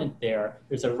component there.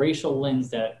 There's a racial lens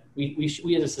that we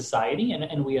as a society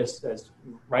and we as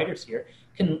writers here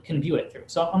can view it through.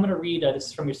 So I'm going to read this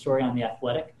is from your story on The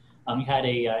Athletic. You had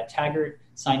a Taggart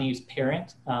signee's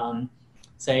parent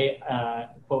say,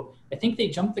 quote, "I think they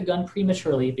jumped the gun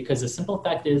prematurely because the simple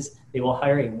fact is they will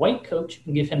hire a white coach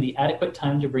and give him the adequate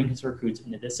time to bring his recruits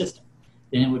into the system.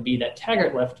 Then it would be that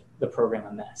Taggart left the program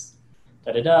a mess.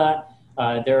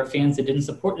 There are fans that didn't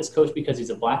support this coach because he's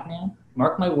a black man.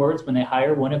 Mark my words, when they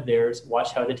hire one of theirs,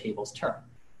 watch how the tables turn."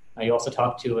 You also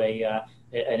talked to a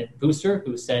booster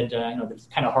who said, it's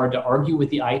kind of hard to argue with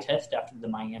the eye test after the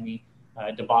Miami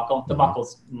debacle.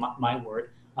 Debacle's my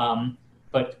word.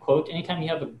 But, quote, "Anytime you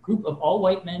have a group of all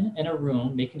white men in a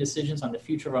room making decisions on the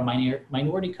future of a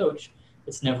minority coach,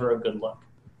 it's never a good look."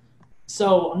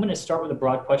 So I'm going to start with a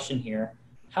broad question here.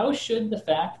 How should the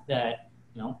fact that,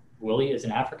 Willie is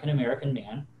an African-American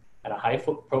man at a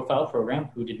high-profile program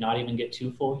who did not even get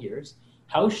 2 full years,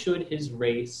 how should his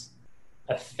race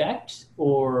affect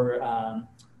or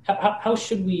how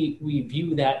should we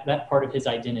view that part of his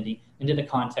identity into the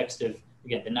context of,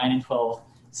 again, the 9-12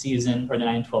 season or the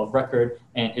 9-12 record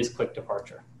and his quick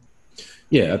departure?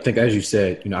 Yeah, I think as you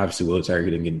said, obviously Willie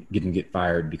Taggart didn't get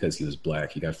fired because he was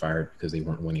black. He got fired because they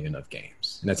weren't winning enough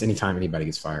games. And that's anytime anybody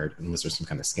gets fired, unless there's some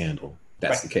kind of scandal,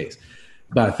 that's the case.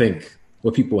 But I think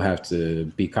what people have to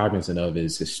be cognizant of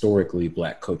is historically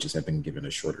black coaches have been given a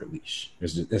shorter leash.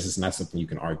 This is not something you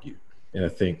can argue. And I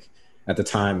think at the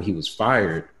time he was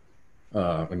fired,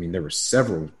 there were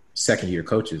several second-year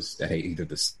coaches that had either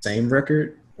the same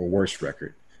record or worse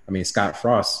record. Scott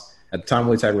Frost, at the time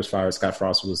Willie Taggart was fired, Scott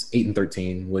Frost was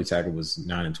 8-13. Willie Taggart was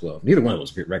 9-12. Neither one of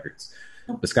those were great records.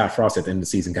 But Scott Frost at the end of the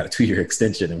season got a 2-year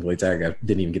extension, and Willie Taggart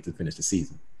didn't even get to finish the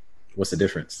season. What's the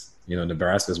difference?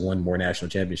 Nebraska's won more national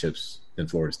championships than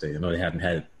Florida State. I know they haven't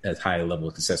had as high a level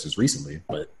of successes recently,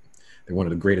 but they're one of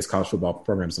the greatest college football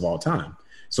programs of all time.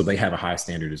 So they have a high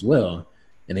standard as well,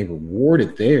 and they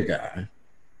rewarded their guy.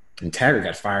 And Taggart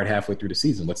got fired halfway through the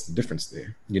season. What's the difference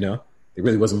there? There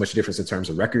really wasn't much difference in terms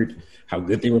of record, how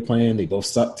good they were playing. They both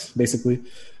sucked, basically.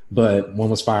 But one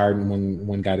was fired and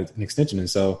one got an extension. And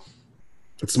so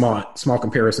it's small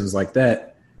comparisons like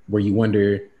that where you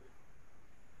wonder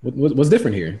what's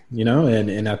different here,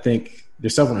 And I think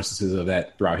there's several instances of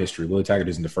that throughout history. Willie Taggart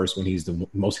isn't the first one. He's the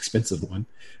most expensive one.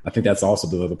 I think that's also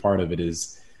the other part of it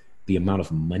is the amount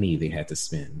of money they had to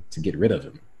spend to get rid of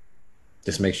him.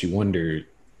 Just makes you wonder,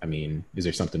 is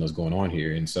there something else going on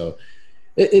here? And so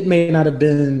it may not have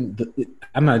been,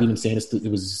 I'm not even saying it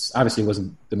was, obviously it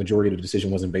wasn't, the majority of the decision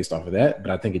wasn't based off of that,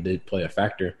 but I think it did play a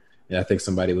factor. And I think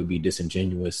somebody would be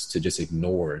disingenuous to just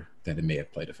ignore that it may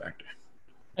have played a factor.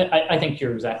 I think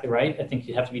you're exactly right. I think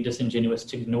you have to be disingenuous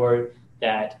to ignore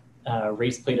that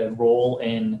race played a role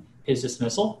in his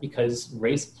dismissal because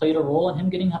race played a role in him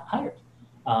getting hired.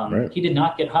 Right. He did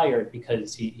not get hired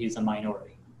because he's a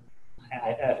minority.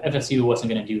 FSU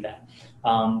wasn't going to do that.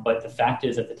 But the fact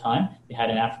is, at the time, they had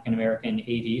an African-American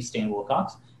AD, Stan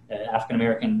Wilcox, an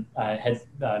African-American head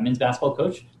men's basketball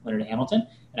coach, Leonard Hamilton.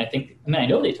 And I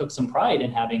know they took some pride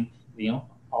in having,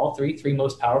 all three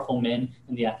most powerful men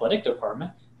in the athletic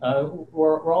department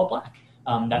were all black.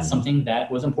 That's something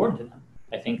that was important to them.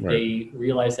 I think they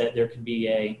realized that there could be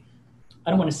I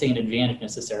don't want to say an advantage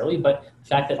necessarily, but the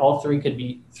fact that all three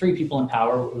people in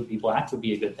power would be black would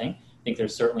be a good thing. I think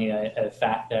there's certainly a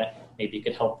fact that maybe it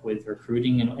could help with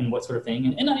recruiting and what sort of thing.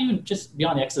 And not even just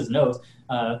beyond the X's and O's,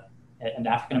 an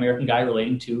African-American guy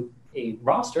relating to a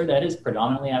roster that is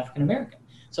predominantly African-American.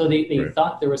 So they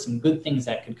thought there were some good things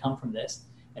that could come from this.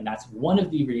 And that's one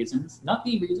of the reasons, not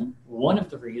the reason, one of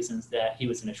the reasons that he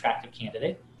was an attractive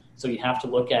candidate. So you have to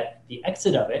look at the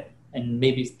exit of it and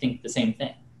maybe think the same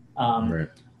thing. So I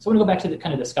want to go back to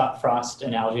the Scott Frost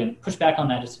analogy and push back on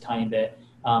that just a tiny bit.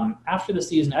 After the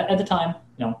season, at the time,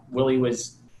 Willie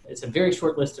it's a very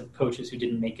short list of coaches who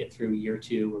didn't make it through year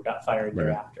 2 or got fired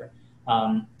thereafter.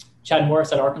 Chad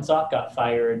Morris at Arkansas got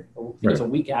fired, I think it was a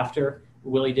week after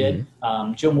Willie did.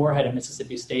 Joe Moorhead at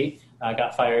Mississippi State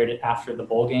got fired after the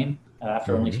bowl game,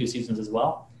 after only 2 seasons as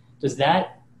well. Does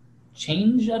that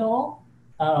change at all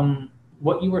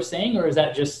what you were saying, or is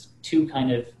that just 2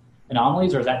 kind of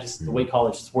anomalies, or is that just the way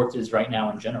college sports is right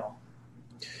now in general?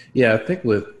 Yeah, I think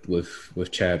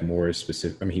with Chad Morris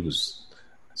specific, he was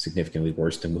significantly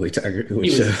worse than Willie Taggart.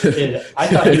 I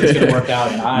thought he was going to work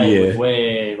out, and I was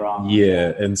way wrong.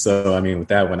 Yeah, and so with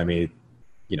that one,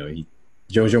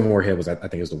 Joe Moorhead was, I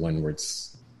think, it was the one where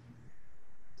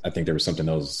I think there was something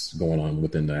else going on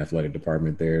within the athletic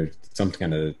department there.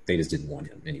 They just didn't want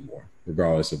him anymore,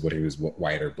 regardless of whether he was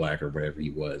white or black or whatever he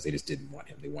was. They just didn't want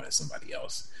him. They wanted somebody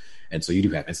else. And so you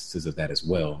do have instances of that as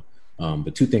well.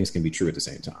 But two things can be true at the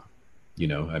same time. You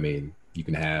know, I mean, you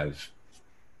can have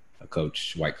a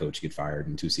white coach get fired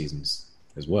in 2 seasons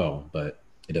as well, but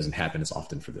it doesn't happen as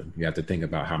often for them. You have to think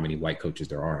about how many white coaches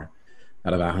there are.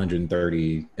 Out of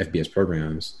 130 FBS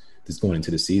programs that's going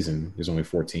into the season, there's only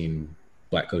 14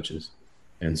 black coaches.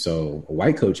 And so a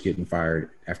white coach getting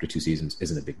fired after 2 seasons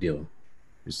isn't a big deal.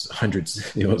 There's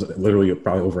hundreds, literally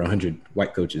probably over 100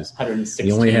 white coaches.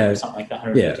 116 or something like that.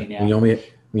 115, yeah.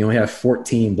 We only have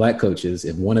 14 black coaches.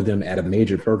 If one of them at a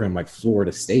major program like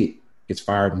Florida State gets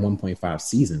fired in 1.5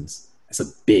 seasons, that's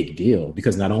a big deal,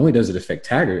 because not only does it affect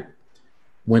Taggart,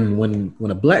 when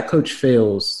a black coach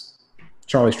fails,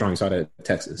 Charlie Strong saw that at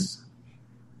Texas,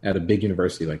 at a big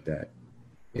university like that,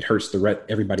 it hurts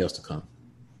everybody else to come.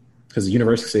 Because the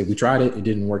university say, we tried it, it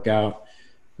didn't work out,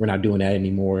 we're not doing that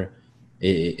anymore.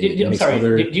 I'm sorry.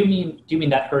 Do you mean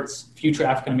that hurts future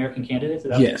African American candidates?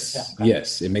 Yes, okay.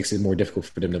 Yes. It makes it more difficult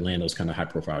for them to land those kind of high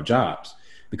profile jobs,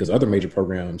 because other major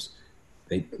programs,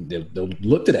 they'll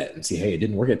look to that and see, hey, it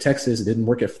didn't work at Texas, it didn't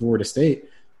work at Florida State.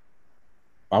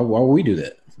 Why would we do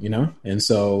that? You know, and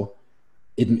so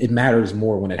it matters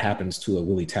more when it happens to a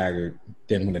Willie Taggart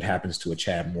than when it happens to a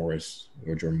Chad Morris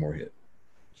or Jordan Moorhead.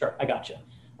 Sure, I got you.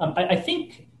 I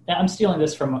think I'm stealing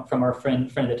this from our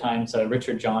friend of the Times,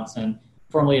 Richard Johnson,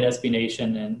 formerly at SB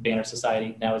Nation and Banner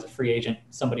Society, now as a free agent.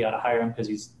 Somebody ought to hire him because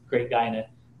he's a great guy and a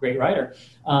great writer.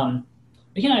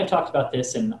 He and I have talked about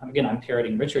this, and again, I'm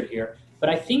parroting Richard here, but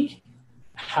I think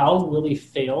how Willie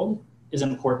failed is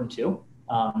important too.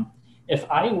 If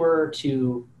I were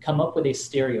to come up with a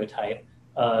stereotype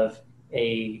of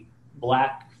a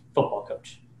black football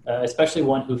coach, especially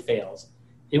one who fails,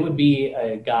 it would be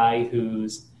a guy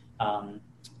whose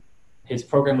his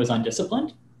program was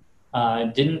undisciplined,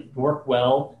 didn't work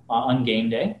well on game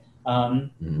day,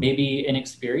 maybe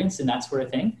inexperienced and that sort of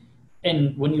thing.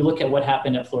 And when you look at what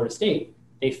happened at Florida State,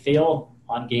 they failed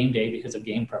on game day because of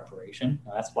game preparation.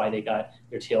 That's why they got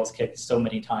their tails kicked so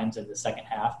many times in the second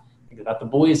half. Think about the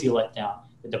Boise letdown,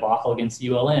 the debacle against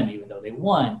ULM, even though they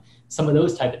won, some of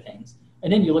those type of things.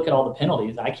 And then you look at all the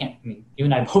penalties. You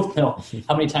and I both know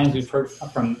how many times we've heard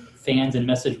from fans and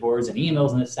message boards and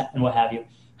emails and what have you,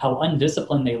 how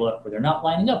undisciplined they look, where they're not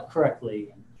lining up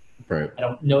correctly. Right. I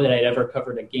don't know that I'd ever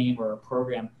covered a game or a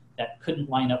program that couldn't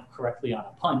line up correctly on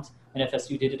a punt, and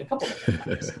FSU did it a couple of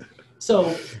times.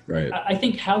 So right. I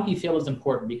think how he failed is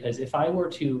important, because if I were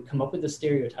to come up with a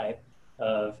stereotype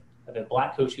of a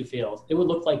black coach who fails, it would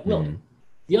look like Willie. Mm-hmm.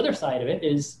 The other side of it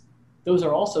is those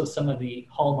are also some of the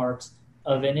hallmarks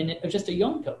of just a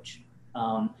young coach,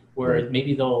 where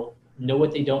maybe they'll know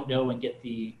what they don't know and get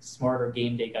the smarter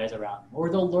game day guys around them, or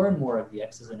they'll learn more of the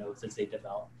X's and O's as they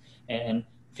develop and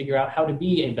figure out how to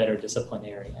be a better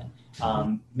disciplinarian,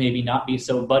 maybe not be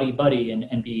so buddy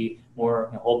and be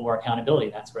more, hold more accountability,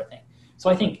 that sort of thing. So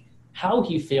I think how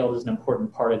he failed is an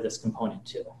important part of this component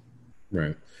too.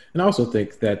 Right. And I also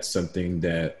think that's something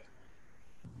that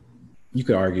you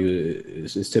could argue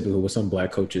is typical with some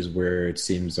black coaches, where it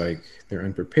seems like they're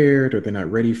unprepared or they're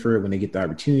not ready for it when they get the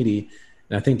opportunity.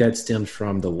 And I think that stems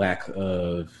from the lack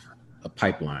of a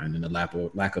pipeline and the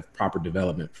lack of proper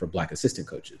development for black assistant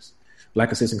coaches.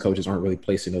 Black assistant coaches aren't really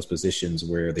placed in those positions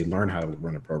where they learn how to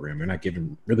run a program. They're not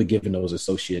really given those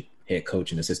associate head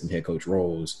coach and assistant head coach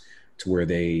roles to where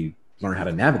they learn how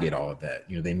to navigate all of that.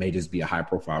 They may just be a high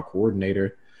profile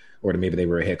coordinator, or maybe they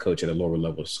were a head coach at a lower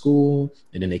level of school,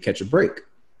 and then they catch a break.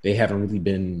 They haven't really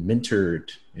been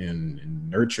mentored and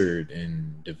nurtured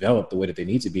and developed the way that they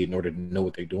need to be in order to know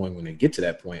what they're doing when they get to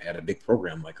that point at a big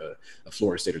program like a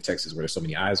Florida State or Texas, where there's so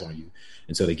many eyes on you.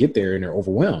 And so they get there and they're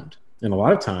overwhelmed. And a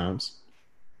lot of times,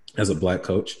 as a black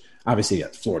coach, obviously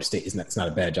at Florida State, it's not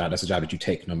a bad job. That's a job that you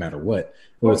take no matter what.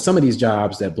 But with some of these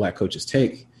jobs that black coaches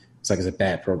take, it's like it's a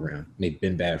bad program. They've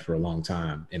been bad for a long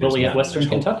time. And Willie at Western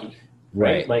Kentucky.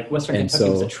 Right. Like Western Kentucky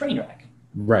was a train wreck.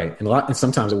 Right. And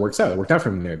sometimes it works out. It worked out for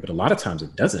them there, but a lot of times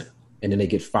it doesn't. And then they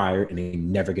get fired and they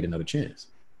never get another chance.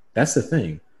 That's the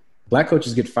thing. Black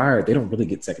coaches get fired. They don't really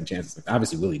get second chances. Like,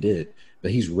 obviously Willie did,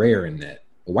 but he's rare in that.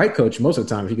 A white coach, most of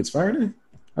the time, if he gets fired,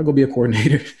 I'll go be a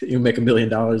coordinator. You'll make $1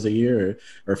 million a year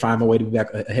or find my way to be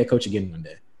back a head coach again one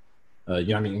day.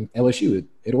 LSU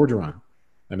at Orgeron.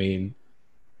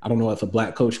 I don't know if a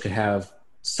black coach could have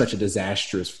such a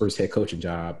disastrous first head coaching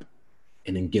job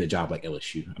and then get a job like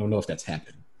LSU. I don't know if that's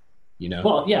happened,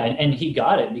 Well, yeah, and he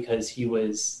got it because he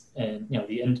was,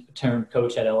 the intern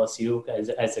coach at LSU as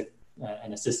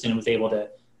an assistant, was able to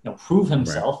prove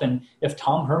himself. Right. And if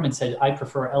Tom Herman said, I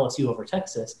prefer LSU over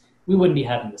Texas, we wouldn't be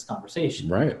having this conversation.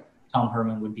 Right. Tom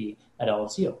Herman would be at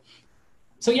LSU.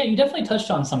 So, yeah, you definitely touched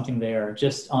on something there,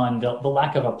 just on the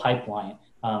lack of a pipeline.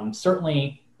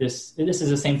 Certainly, this is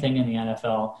the same thing in the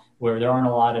NFL, where there aren't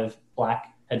a lot of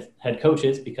black head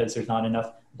coaches because there's not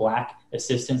enough black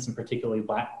assistants and particularly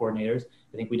black coordinators.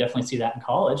 I think we definitely see that in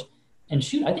college. And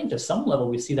I think to some level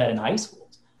we see that in high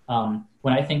schools.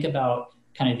 When I think about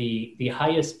kind of the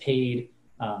highest paid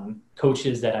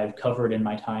coaches that I've covered in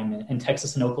my time in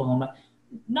Texas and Oklahoma,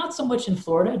 not so much in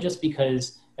Florida, just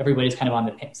because everybody's kind of on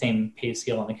the same pay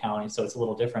scale in the county, so it's a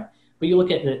little different. But you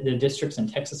look at the districts in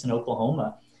Texas and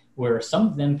Oklahoma, where some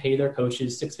of them pay their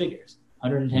coaches six figures,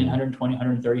 $110,000,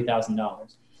 $120,000,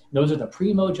 $130,000. Those are the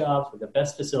primo jobs with the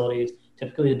best facilities,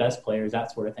 typically the best players,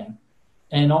 that sort of thing.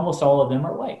 And almost all of them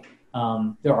are white.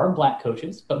 There are black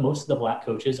coaches, but most of the black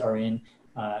coaches are in,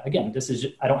 again,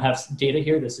 I don't have data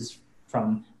here. This is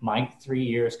from my 3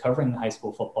 years covering high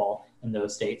school football in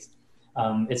those states.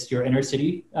 It's your inner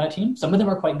city team. Some of them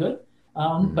are quite good,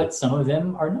 but some of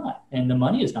them are not. And the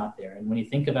money is not there. And when you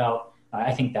think about,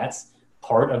 I think that's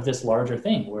part of this larger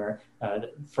thing where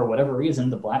for whatever reason,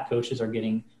 the black coaches are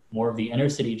getting more of the inner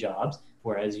city jobs,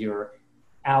 whereas your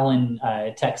Allen,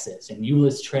 Texas, and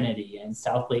Euless Trinity, and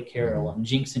South Lake Carroll, and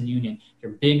Jinx and Union,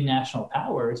 your big national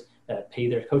powers that pay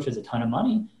their coaches a ton of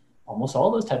money, almost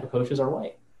all those type of coaches are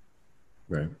white.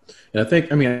 Right. And I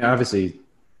think, obviously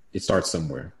it starts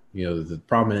somewhere. The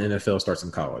problem in the NFL starts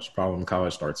in college. The problem in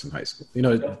college starts in high school.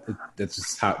 That's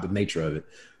just how the nature of it.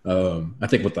 I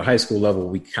think with the high school level,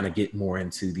 we kind of get more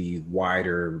into the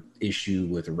wider issue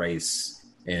with race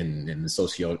and the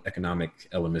socioeconomic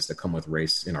elements that come with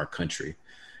race in our country.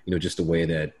 Just the way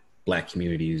that black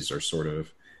communities are sort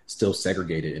of still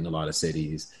segregated in a lot of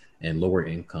cities and lower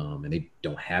income, and they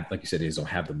don't have, like you said, they just don't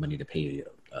have the money to pay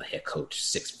a head coach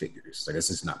six figures. Like, this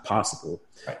is not possible.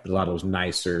 Right. But a lot of those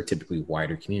nicer, typically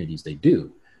whiter communities, they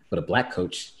do. But a black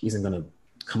coach, he isn't going to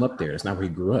come up there. That's not where he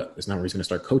grew up. That's not where he's going to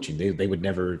start coaching. They would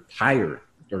never hire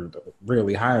or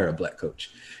rarely hire a black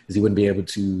coach because he wouldn't be able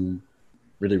to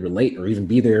really relate or even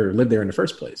be there or live there in the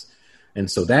first place. And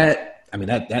so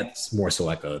that's more so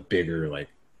like a bigger,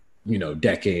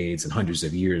 decades and hundreds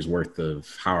of years worth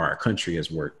of how our country has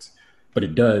worked. But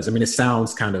it does. It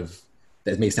sounds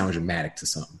that may sound dramatic to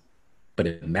some, but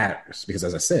it matters because,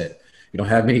 as I said, you don't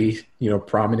have many,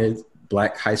 prominent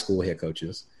black high school head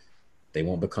coaches. They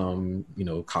won't become,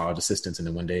 college assistants and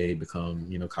then one day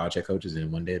become, college head coaches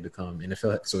and one day become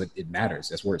NFL. So it matters.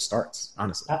 That's where it starts,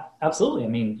 honestly.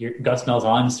 Absolutely. Gus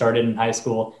Malzahn started in high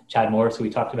school. Chad Morris, who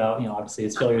we talked about, obviously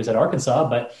his failures at Arkansas,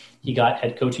 but he got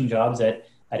head coaching jobs at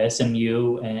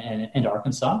SMU and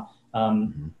Arkansas.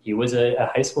 He was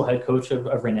a high school head coach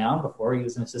of renown before he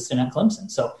was an assistant at Clemson.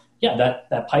 So yeah,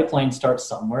 that pipeline starts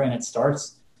somewhere, and it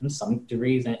starts in some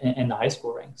degrees in the high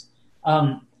school ranks.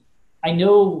 I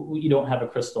know you don't have a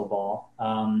crystal ball,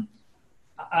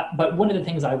 but one of the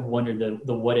things I've wondered,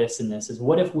 the what ifs in this is,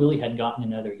 what if Willie had gotten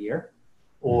another year?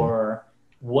 Or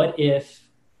what if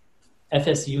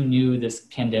FSU knew this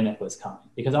pandemic was coming?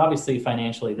 Because obviously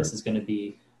financially this is going to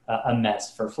be a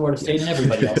mess for Florida State and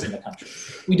everybody else in the country.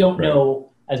 We don't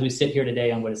know, as we sit here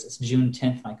today on June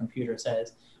 10th, my computer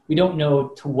says, we don't know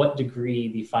to what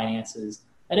degree the finances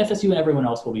at FSU and everyone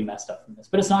else will be messed up from this,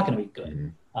 but it's not going to be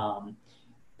good.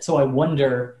 So I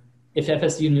wonder if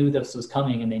FSU knew this was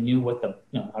coming and they knew what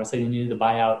obviously they knew the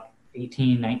buyout,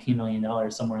 $18, $19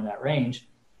 million, somewhere in that range.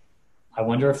 I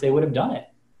wonder if they would have done it.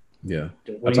 Yeah.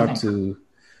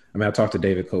 I talked to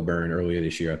David Coburn earlier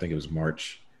this year. I think it was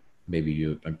March. I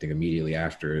think immediately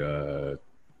after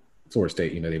Florida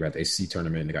State, they were at the ACC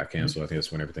tournament and it got canceled. I think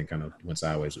that's when everything kind of went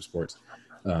sideways with sports.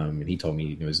 And he told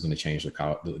me, it's going to change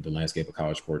the landscape of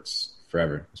college sports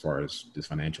forever as far as this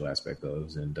financial aspect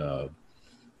goes. And,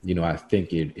 I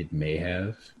think it may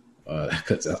have,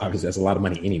 because obviously that's a lot of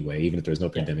money anyway, even if there's no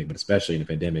pandemic, but especially in the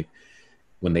pandemic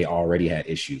when they already had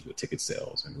issues with ticket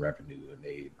sales and revenue, and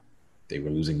they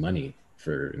were losing money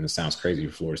and it sounds crazy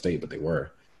for Florida State, but they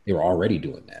were already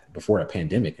doing that before a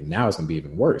pandemic, and now it's going to be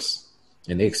even worse.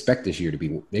 And they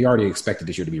already expected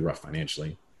this year to be rough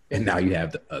financially. And now you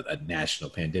have a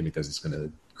national pandemic that's just going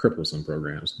to cripple some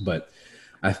programs. But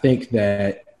I think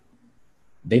that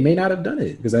they may not have done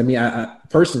it because I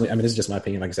personally, this is just my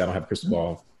opinion. Like I said, I don't have a crystal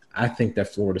ball. I think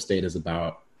that Florida State is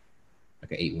about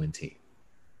like an 8-win team,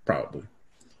 probably.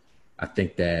 I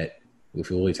think that if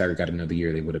Willie Taggart got another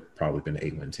year, they would have probably been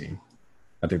an 8-win team.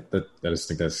 I don't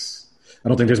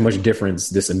think there's much difference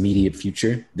this immediate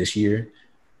future this year,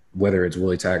 whether it's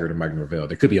Willie Taggart or Mike Norvell.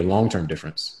 There could be a long-term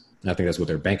difference. And I think that's what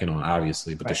they're banking on,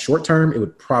 obviously. But the short term, it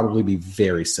would probably be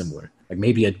very similar. like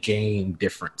maybe a game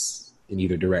difference in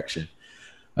either direction.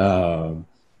 And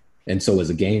so is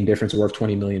a game difference worth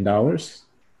 $20 million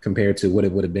compared to what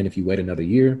it would have been if you wait another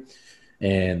year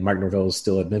and Mike Norvell is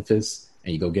still at Memphis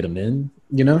and you go get him in,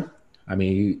 you know? I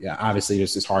mean, obviously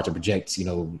it's hard to project, you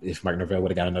know, if Mike Norvell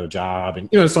would have got another job, and,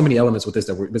 you know, there's so many elements with this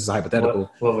this is hypothetical.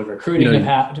 What would recruiting have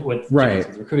happened with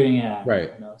recruiting? Yeah.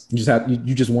 Right.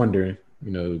 You just wonder,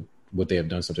 you know, would they have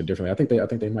done something differently? I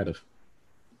think they might have.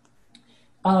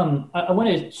 I want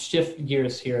to shift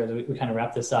gears here as we kind of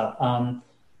wrap this up.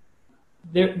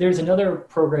 There's another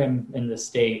program in the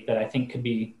state that I think could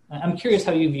be, I'm curious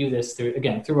how you view this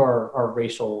through our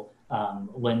racial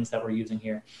lens that we're using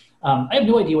here. I have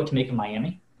no idea what to make of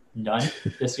Miami. None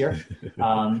this year.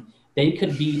 They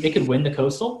could win the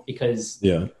Coastal because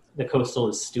the Coastal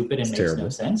is stupid and makes terrible. No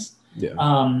sense.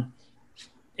 Yeah.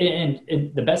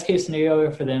 And the best case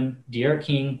scenario for them, De'Aaron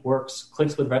King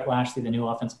clicks with Rhett Lashley, the new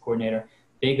offensive coordinator.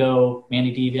 They go,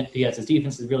 Manny Diaz's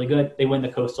defense is really good. They win the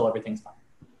Coastal, everything's fine.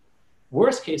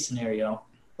 Worst case scenario,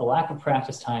 the lack of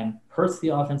practice time hurts the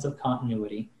offensive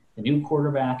continuity. The new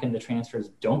quarterback and the transfers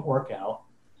don't work out.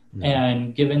 Mm-hmm.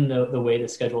 And given the way the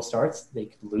schedule starts, they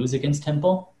could lose against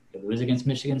Temple, they could lose against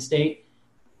Michigan State.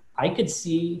 I could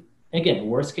see, again,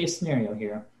 worst case scenario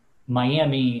here,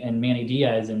 Miami and Manny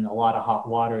Diaz in a lot of hot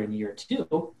water in year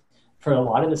 2 for a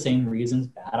lot of the same reasons,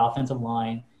 bad offensive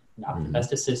line, not the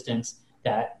best assistants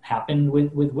that happened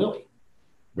with Willie.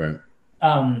 Right.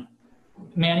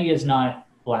 Manny is not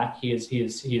black. He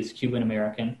is Cuban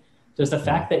American. Does the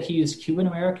fact that he is Cuban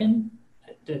American,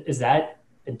 is that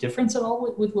a difference at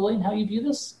all with Willie and how you view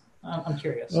this? I'm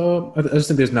curious. I just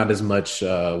think there's not as much, we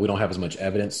don't have as much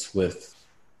evidence with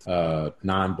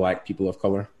non-black people of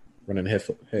color running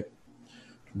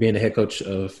being the head coach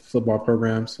of football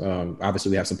programs.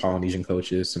 Obviously we have some Polynesian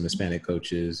coaches, some Hispanic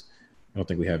coaches. I don't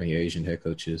think we have any Asian head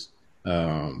coaches.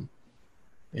 I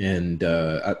did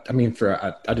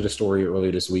a story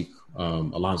earlier this week.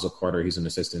 Alonzo Carter, he's an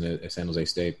assistant at San Jose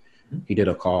State. He did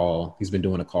a call. He's been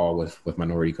doing a call with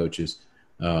minority coaches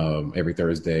every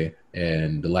Thursday.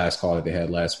 And the last call that they had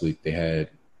last week, it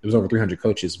was over 300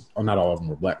 coaches. Not all of them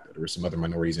were black, but there were some other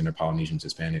minorities in there, Polynesians,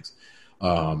 Hispanics.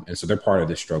 And so they're part of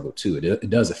this struggle too. It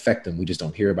does affect them. We just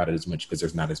don't hear about it as much because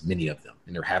there's not as many of them,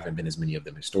 and there haven't been as many of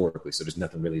them historically. So there's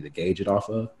nothing really to gauge it off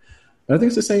of. But I think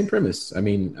it's the same premise. I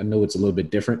mean, I know it's a little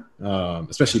bit different,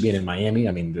 especially being in Miami.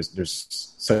 I mean, there's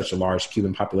such a large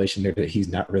Cuban population there that he's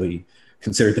not really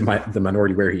considered the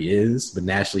minority where he is, but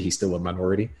nationally he's still a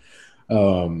minority.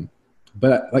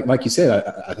 But like you said,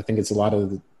 I think it's a lot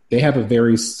of he has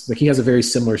a very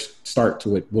similar start to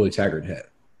what Willie Taggart had.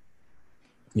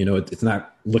 You know, it's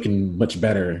not looking much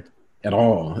better at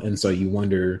all, and so you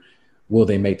wonder, will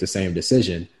they make the same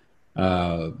decision?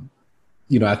 I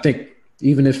think.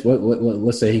 Even if,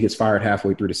 let's say he gets fired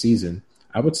halfway through the season,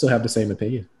 I would still have the same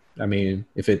opinion. I mean,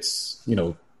 if it's,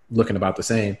 looking about the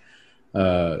same,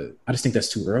 I just think that's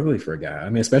too early for a guy. I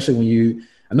mean, especially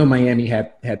I know Miami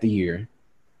had the year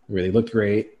where they looked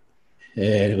great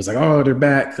and it was like, oh, they're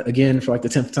back again for like the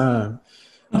 10th time.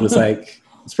 It was like,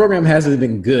 this program hasn't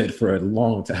been good for a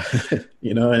long time,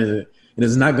 and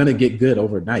it's not going to get good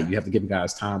overnight. You have to give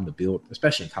guys time to build,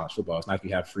 especially in college football. It's not like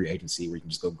you have free agency where you can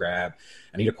just go grab,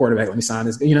 I need a quarterback, let me sign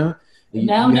this, No,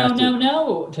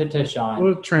 to Sean.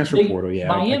 Well, transfer portal, yeah.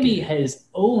 Miami has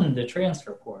owned the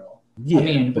transfer portal.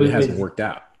 Yeah, but it hasn't worked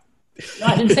out. No,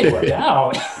 I didn't say it worked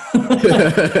out.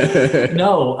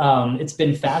 No, it's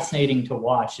been fascinating to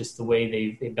watch just the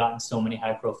way they've gotten so many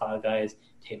high-profile guys.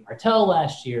 Tate Martell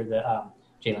last year,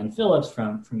 Jalen Phillips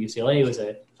from UCLA was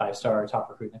a 5-star top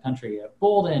recruit in the country.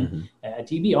 Bolden,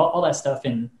 DB, all that stuff.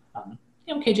 And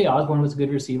KJ Osborne was a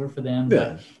good receiver for them.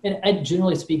 Yeah. But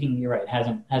generally speaking, you're right,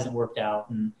 hasn't worked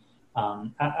out. And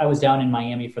I was down in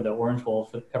Miami for the Orange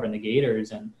Bowl covering the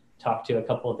Gators and talked to a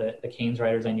couple of the Canes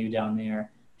writers I knew down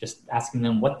there, just asking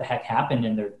them what the heck happened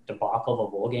in their debacle of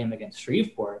a bowl game against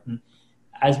Shreveport. And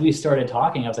as we started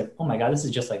talking, I was like, oh my God, this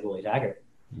is just like Willie Taggart.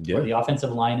 Yeah. Where the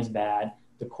offensive line is bad.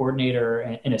 The coordinator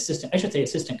and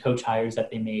assistant coach hires that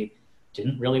they made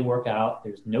didn't really work out.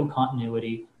 There's no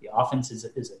continuity. The offense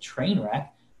is a train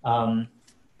wreck. The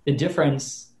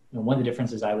difference, one of the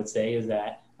differences I would say is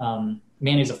that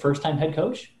Manny's a first-time head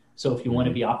coach. So if you want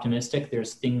to be optimistic,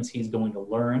 there's things he's going to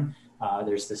learn.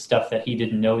 There's the stuff that he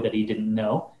didn't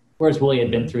know. Whereas Willie had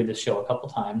been through this show a couple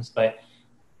times. But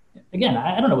again,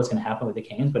 I don't know what's going to happen with the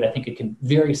Canes, but I think it can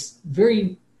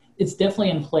it's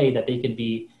definitely in play that they could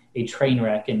be a train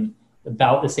wreck in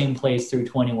about the same place through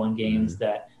 21 games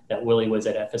that Willie was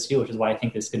at FSU, which is why I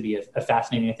think this could be a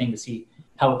fascinating thing to see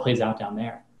how it plays out down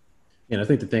there. And I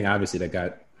think the thing, obviously, that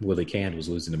got Willie canned was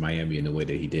losing to Miami in the way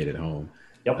that he did at home.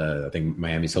 Yep. I think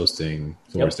Miami's hosting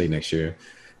Florida State next year.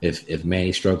 If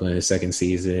Manny's struggling his second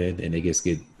season and they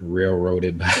get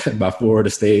railroaded by Florida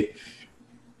State,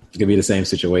 it's gonna be the same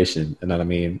situation. You know what I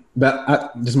mean?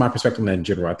 But just my perspective on that in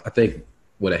general. I think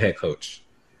with a head coach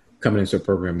coming into a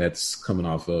program that's coming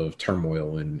off of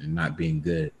turmoil and not being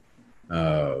good,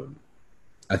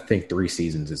 I think 3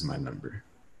 seasons is my number.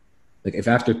 Like if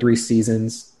after 3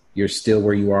 seasons you're still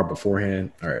where you are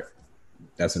beforehand, all right,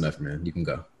 that's enough, man. You can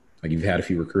go. Like you've had a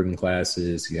few recruiting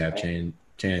classes, you have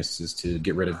chances to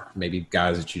get rid of maybe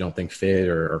guys that you don't think fit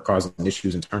or causing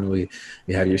issues internally.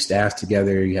 You have your staff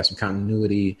together, you have some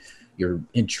continuity, you're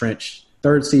entrenched.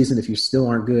 3rd season, if you still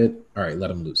aren't good, all right, let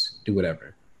them loose, do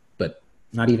whatever. But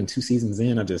not even 2 seasons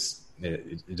in, it just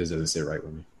doesn't sit right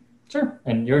with me. Sure,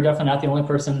 and you're definitely not the only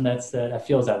person that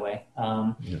feels that way.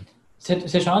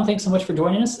 Tashawn, thanks so much for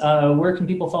joining us. Where can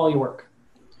people follow your work?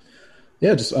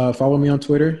 Yeah, just follow me on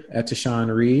Twitter at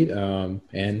Tashawn Reed,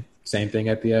 and same thing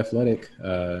at The Athletic.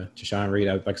 Tashawn Reed,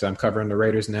 like I said, I'm covering the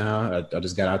Raiders now. I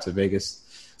just got out to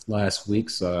Vegas last week,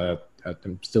 so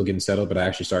I'm still getting settled, but I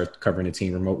actually started covering the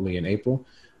team remotely in April.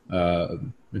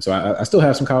 And so I still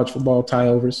have some college football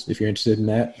tie-overs if you're interested in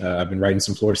that. I've been writing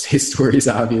some Florida State stories,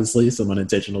 obviously, some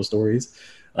unintentional stories.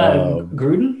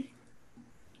 Gruden?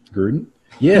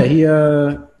 Yeah,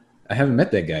 I haven't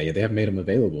met that guy yet. They haven't made him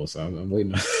available, so I'm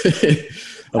waiting.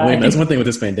 That's one thing with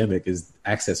this pandemic is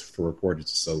access for reporters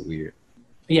is so weird.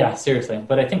 Yeah, seriously.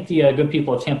 But I think the good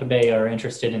people of Tampa Bay are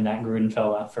interested in that Gruden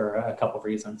fella for a couple of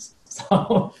reasons.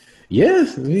 So yeah,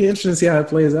 it'll be interesting to see how it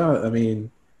plays out. I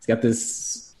mean, he's got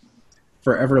this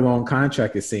forever long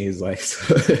contract, it seems like.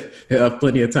 So he'll have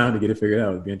plenty of time to get it figured out.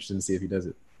 It'll be interesting to see if he does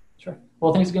it. Sure.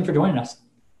 Well, thanks again for joining us.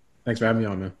 Thanks for having me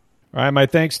on, man. All right, my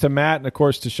thanks to Matt and, of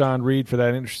course, to Tashawn Reed for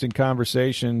that interesting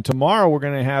conversation. Tomorrow we're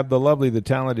going to have the lovely, the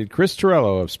talented Chris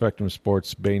Torello of Spectrum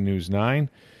Sports Bay News 9,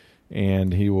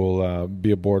 and he will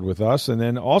be aboard with us. And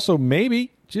then also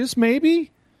maybe, just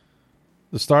maybe,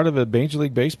 the start of a Major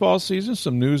League Baseball season,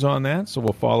 some news on that, so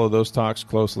we'll follow those talks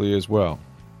closely as well.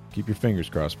 Keep your fingers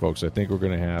crossed, folks. I think we're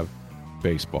going to have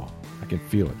baseball. I can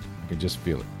feel it. I can just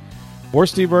feel it. For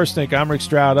Steve Versnick, I'm Rick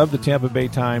Stroud of the Tampa Bay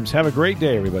Times. Have a great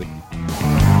day, everybody.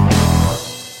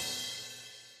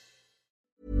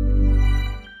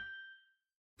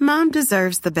 Mom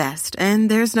deserves the best,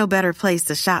 and there's no better place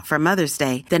to shop for Mother's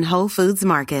Day than Whole Foods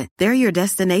Market. They're your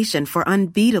destination for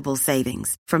unbeatable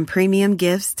savings, from premium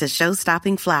gifts to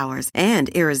show-stopping flowers and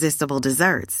irresistible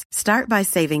desserts. Start by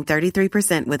saving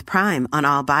 33% with Prime on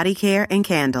all body care and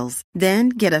candles. Then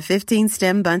get a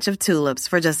 15-stem bunch of tulips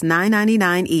for just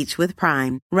 $9.99 each with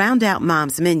Prime. Round out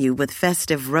Mom's menu with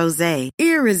festive rosé,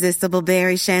 irresistible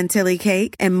berry chantilly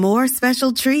cake, and more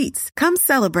special treats. Come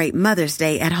celebrate Mother's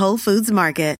Day at Whole Foods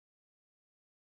Market.